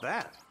about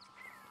that?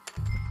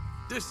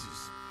 This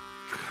is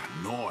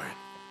annoying.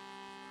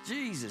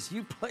 Jesus,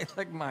 you play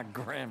like my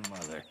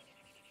grandmother.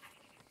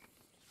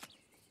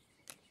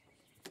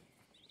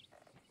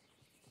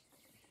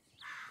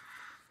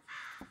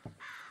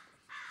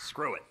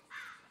 Screw it.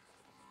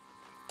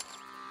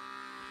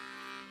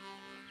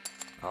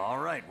 All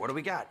right, what do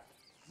we got?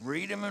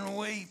 Read 'em and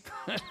weep.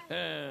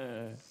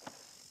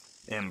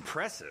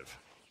 Impressive.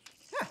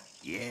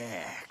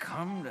 Yeah,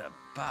 come to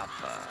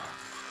Papa.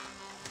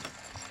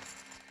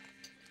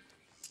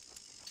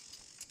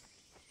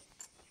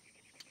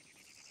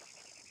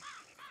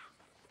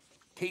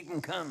 Keep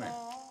 'em coming.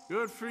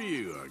 Good for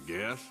you, I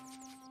guess.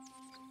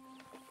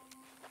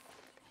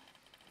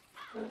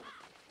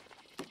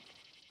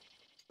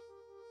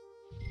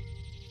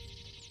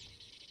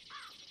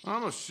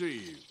 I'ma see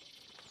you.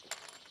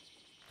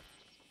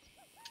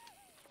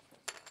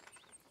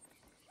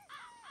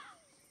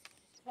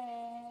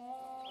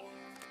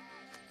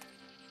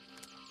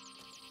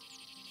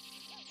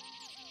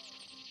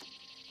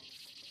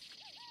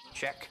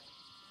 Check.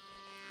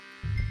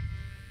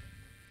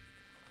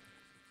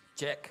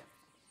 Check.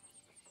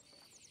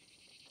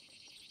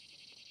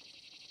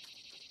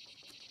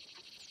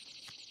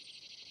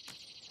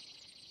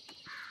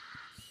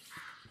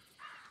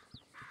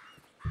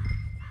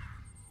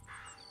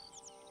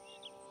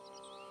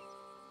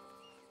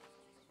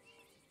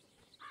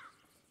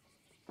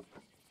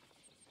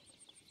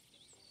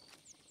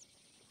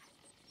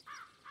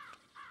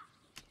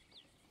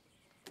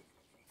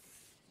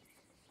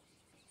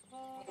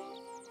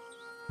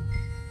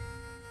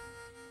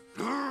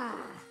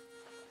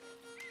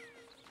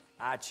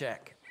 I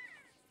check.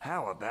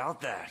 How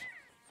about that?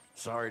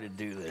 Sorry to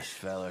do this,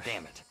 fellas.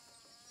 Damn it.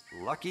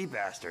 Lucky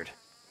bastard.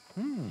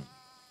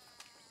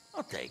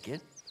 I'll take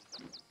it.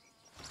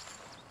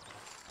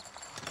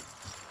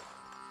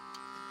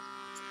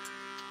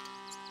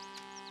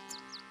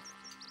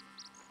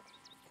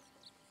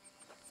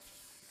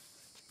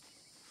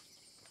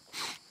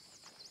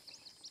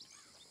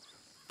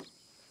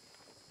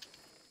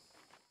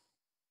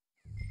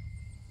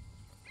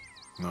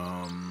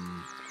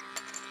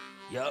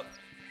 Yup.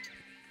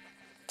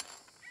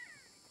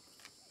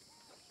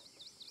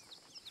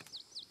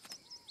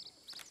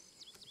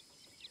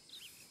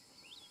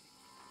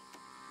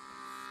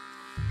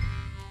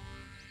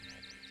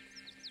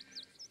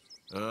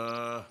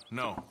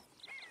 No.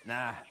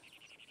 Nah.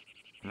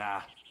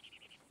 Nah.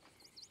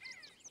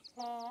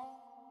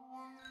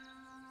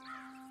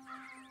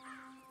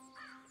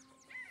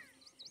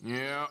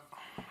 Yeah.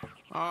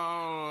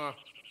 I'll,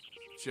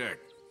 check.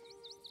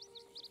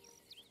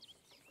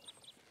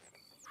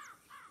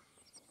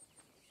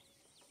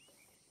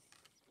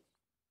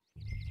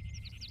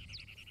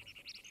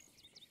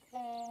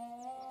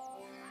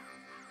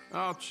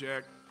 I'll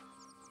check.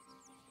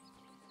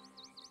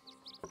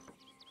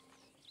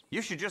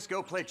 You should just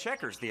go play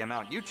checkers the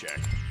amount you check.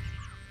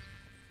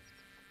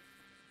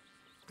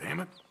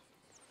 Damn it.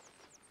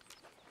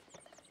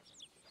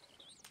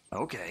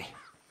 Okay.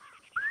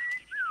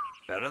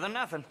 Better than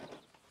nothing.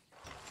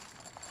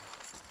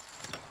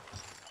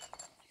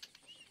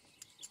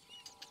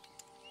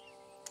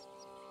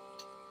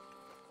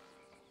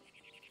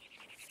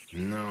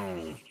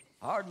 No.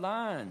 Hard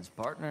lines,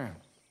 partner.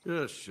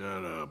 Just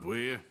shut up, will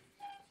you?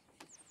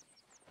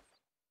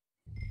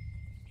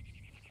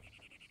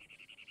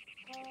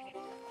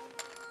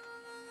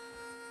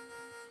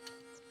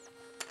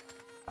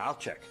 I'll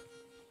check.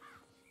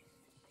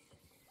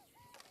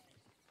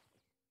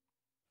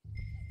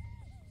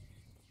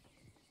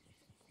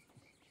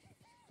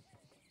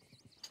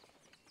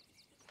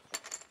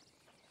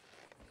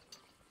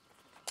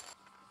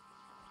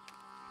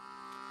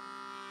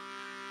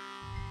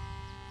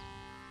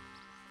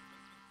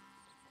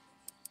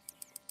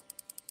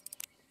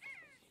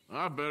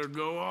 I better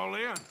go all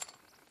in.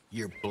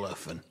 You're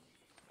bluffing.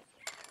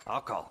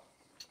 I'll call.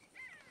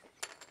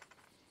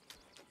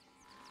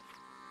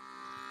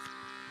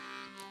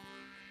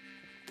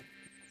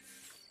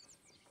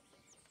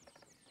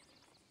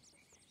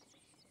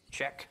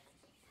 Check.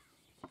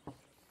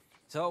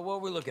 So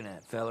what we looking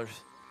at,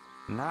 fellers?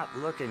 Not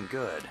looking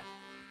good.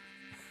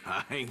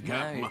 I ain't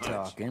Now got you're much.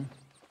 talking.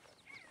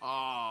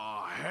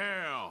 Oh,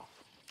 hell.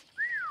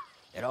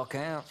 It all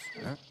counts,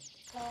 huh?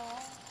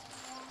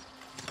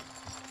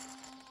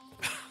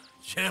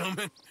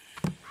 Gentlemen,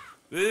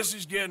 this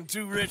is getting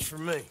too rich for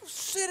me.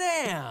 Sit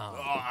down.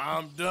 Oh,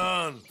 I'm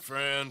done,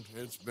 friend.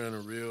 It's been a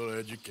real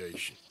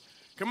education.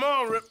 Come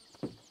on, Rip.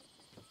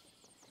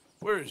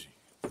 Where is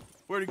he?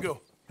 Where'd he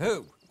go?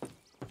 Who?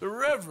 The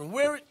Reverend,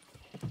 where it...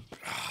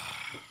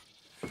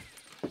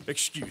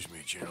 Excuse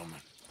me,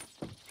 gentlemen.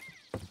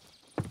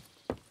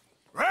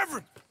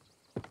 Reverend!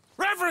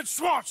 Reverend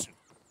Swanson!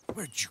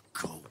 Where'd you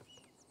go?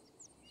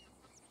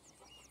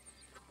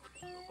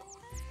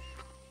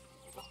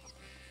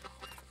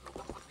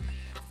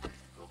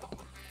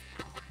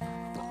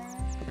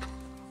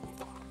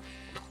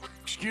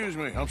 Excuse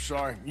me, I'm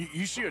sorry.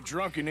 You see a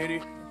drunken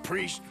idiot,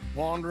 priest,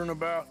 wandering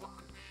about?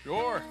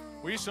 Sure,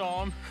 we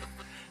saw him,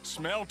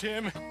 smelt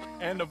him,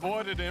 and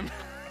avoided him.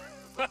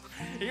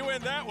 He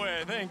went that way,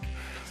 I think.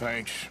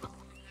 Thanks.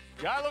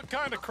 Guy looked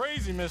kind of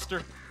crazy,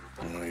 mister.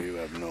 Oh, you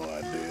have no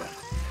idea.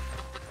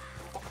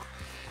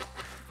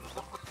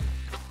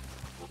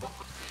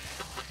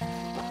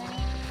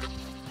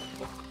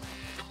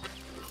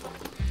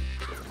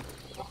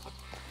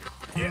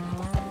 Yeah.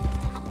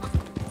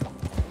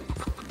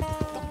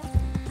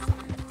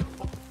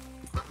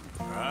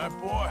 All right,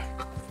 boy.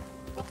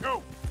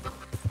 Go.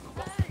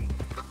 Hey!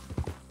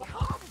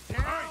 Calm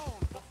down!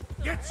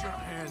 Get your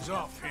hands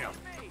off him.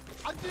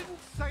 I didn't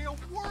say a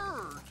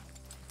word!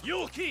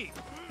 You'll keep.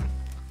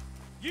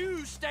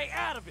 You stay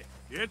out of it.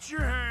 Get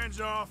your hands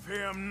off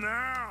him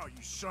now,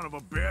 you son of a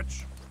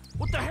bitch.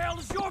 What the hell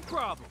is your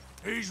problem?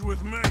 He's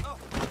with me.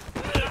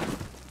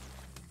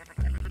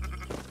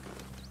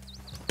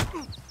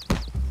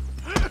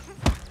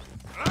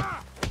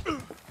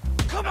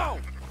 Come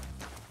on!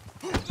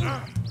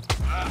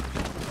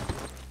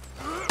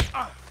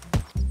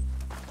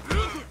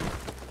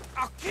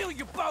 I'll kill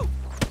you both!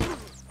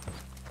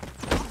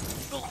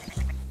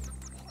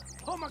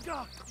 Oh my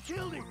God, you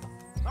killed him.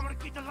 I'm gonna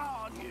keep the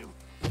law on you.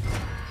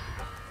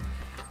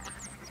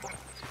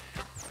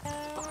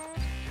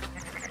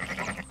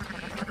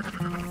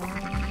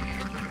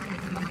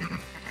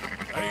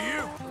 Hey,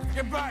 you,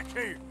 get back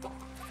here.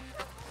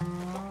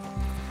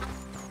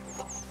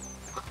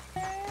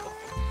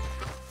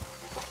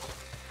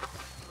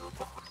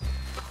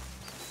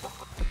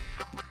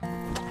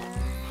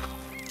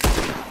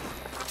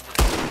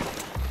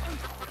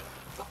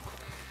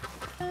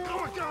 Oh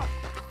my God!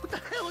 What the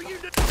hell are you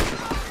doing?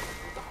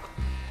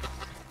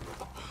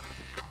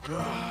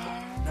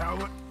 Now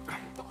what?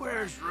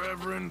 Where's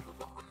Reverend?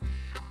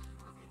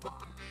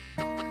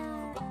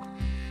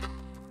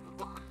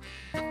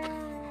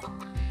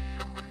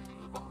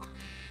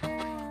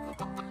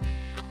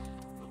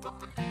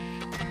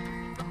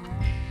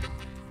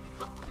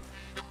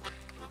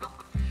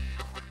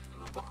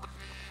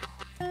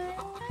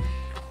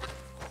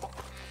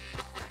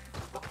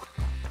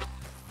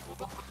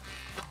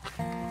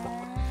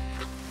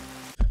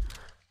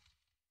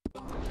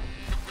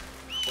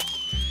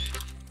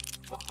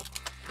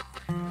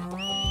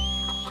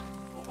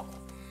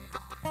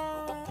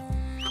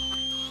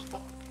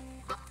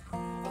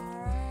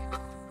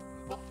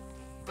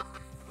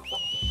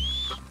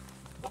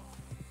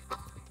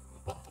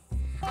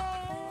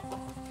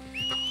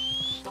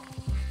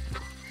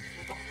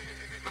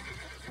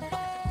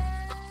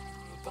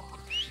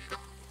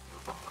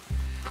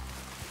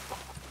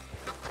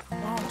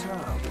 Long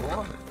time,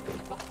 boy.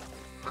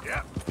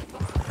 Yep.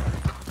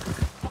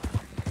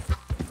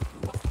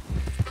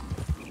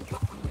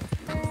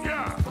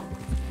 Yeah.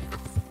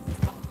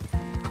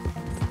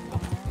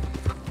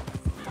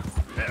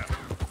 Yeah.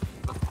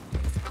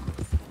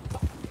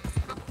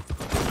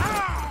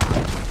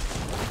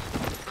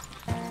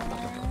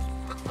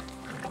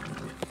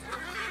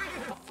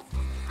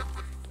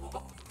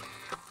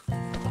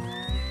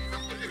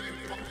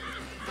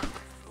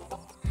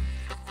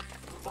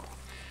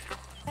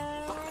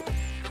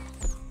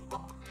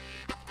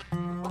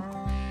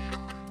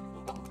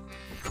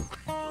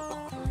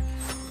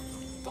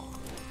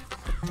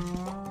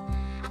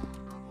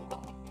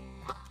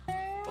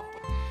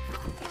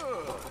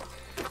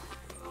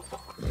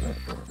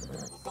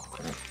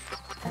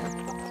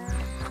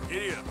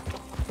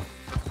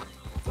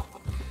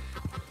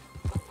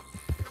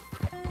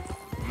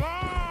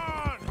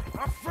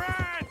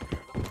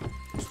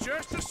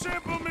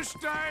 simple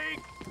mistake.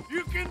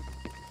 You can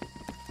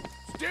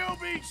still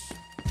be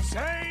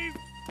saved.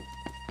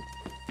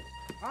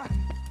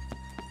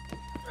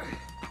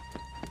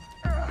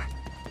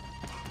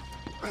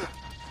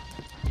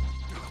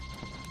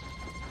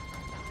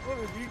 What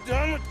have you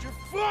done with your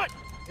foot?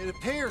 It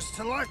appears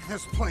to like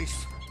this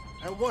place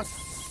and wants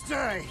to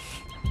stay.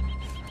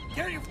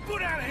 Get your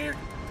foot out of here!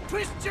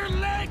 Twist your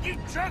leg, you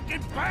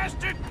drunken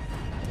bastard!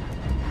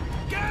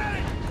 Got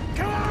it!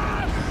 Come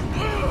on!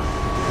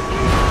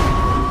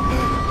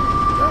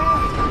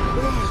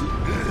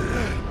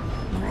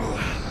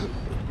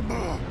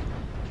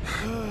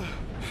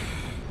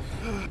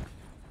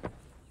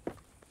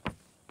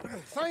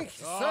 Thank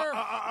you, sir.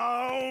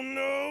 Oh,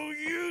 no,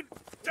 you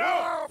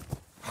don't!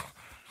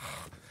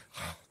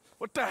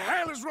 What the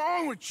hell is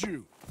wrong with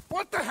you?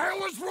 What the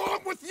hell is wrong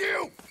with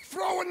you?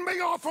 Throwing me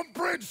off a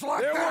bridge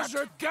like that? There was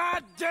a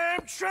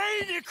goddamn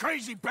train, you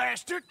crazy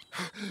bastard!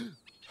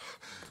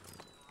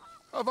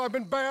 Have I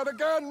been bad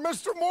again,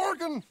 Mr.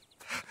 Morgan?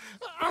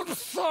 I'm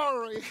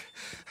sorry.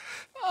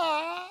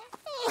 I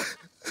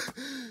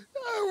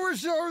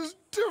wish I was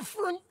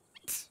different.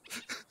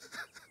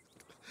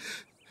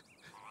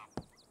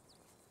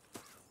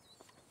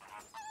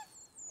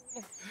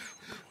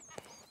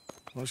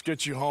 Let's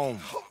get you home.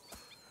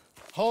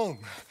 Home?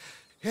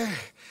 Yeah,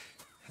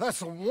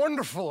 that's a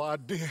wonderful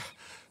idea.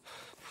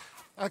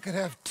 I could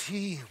have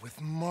tea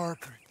with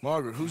Margaret.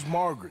 Margaret? Who's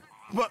Margaret?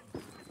 But...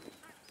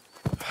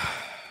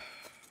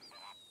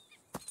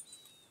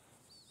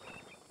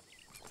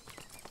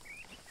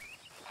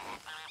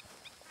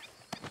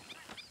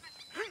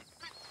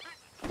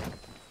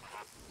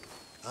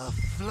 a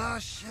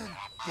flush of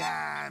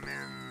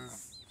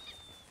diamonds.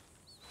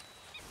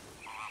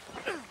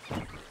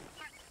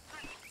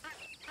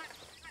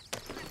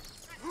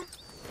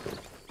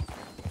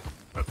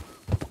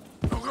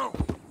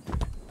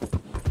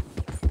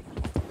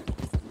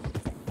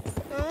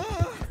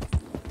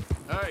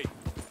 Hey,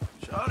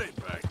 shut it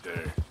back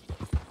there.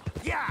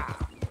 Yeah!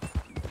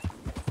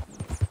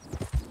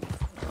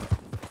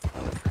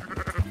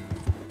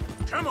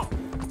 Come on.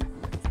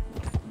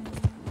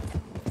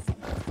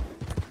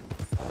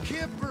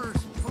 Kippers,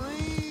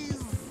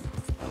 please.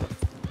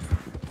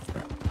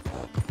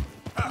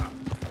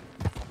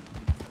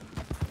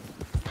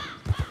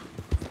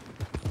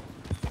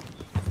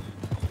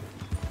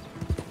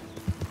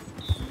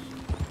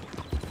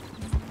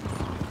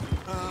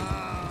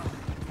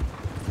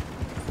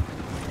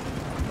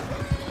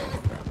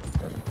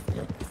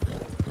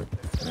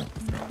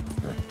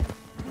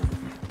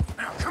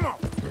 Now, come on.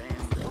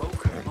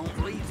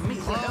 Don't leave me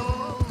the hell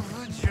alone.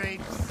 Close the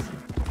drapes.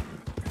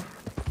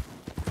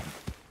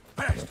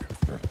 Faster.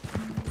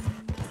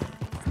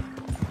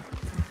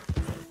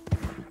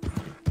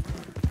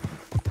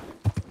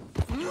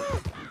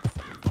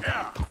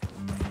 Yeah.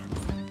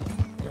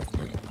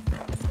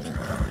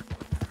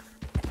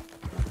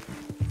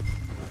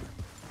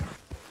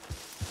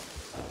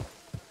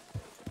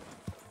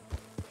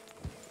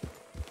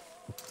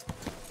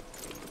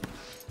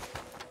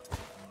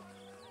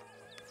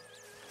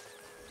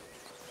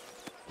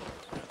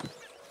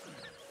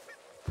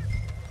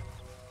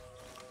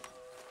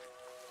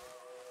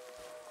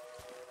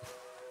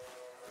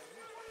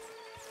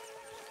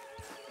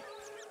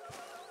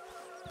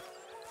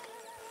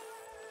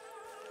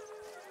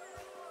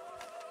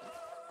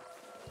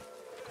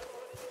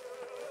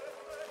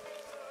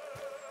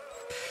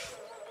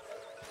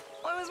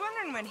 Well, I was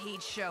wondering when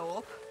he'd show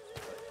up.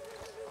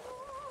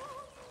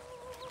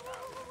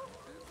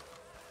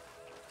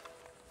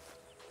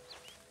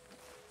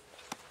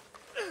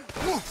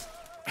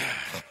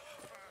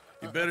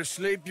 You better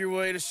sleep your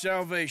way to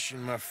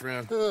salvation, my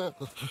friend.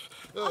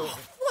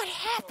 What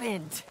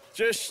happened?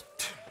 Just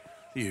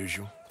the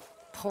usual.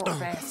 Poor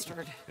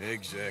bastard.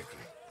 Exactly.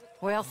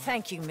 Well,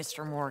 thank you,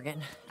 Mr.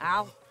 Morgan.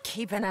 I'll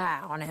keep an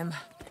eye on him.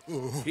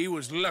 He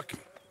was lucky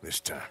this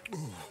time.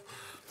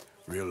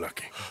 Real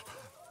lucky.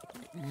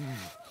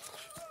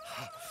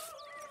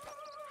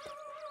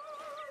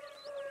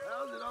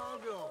 How's it all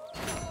going?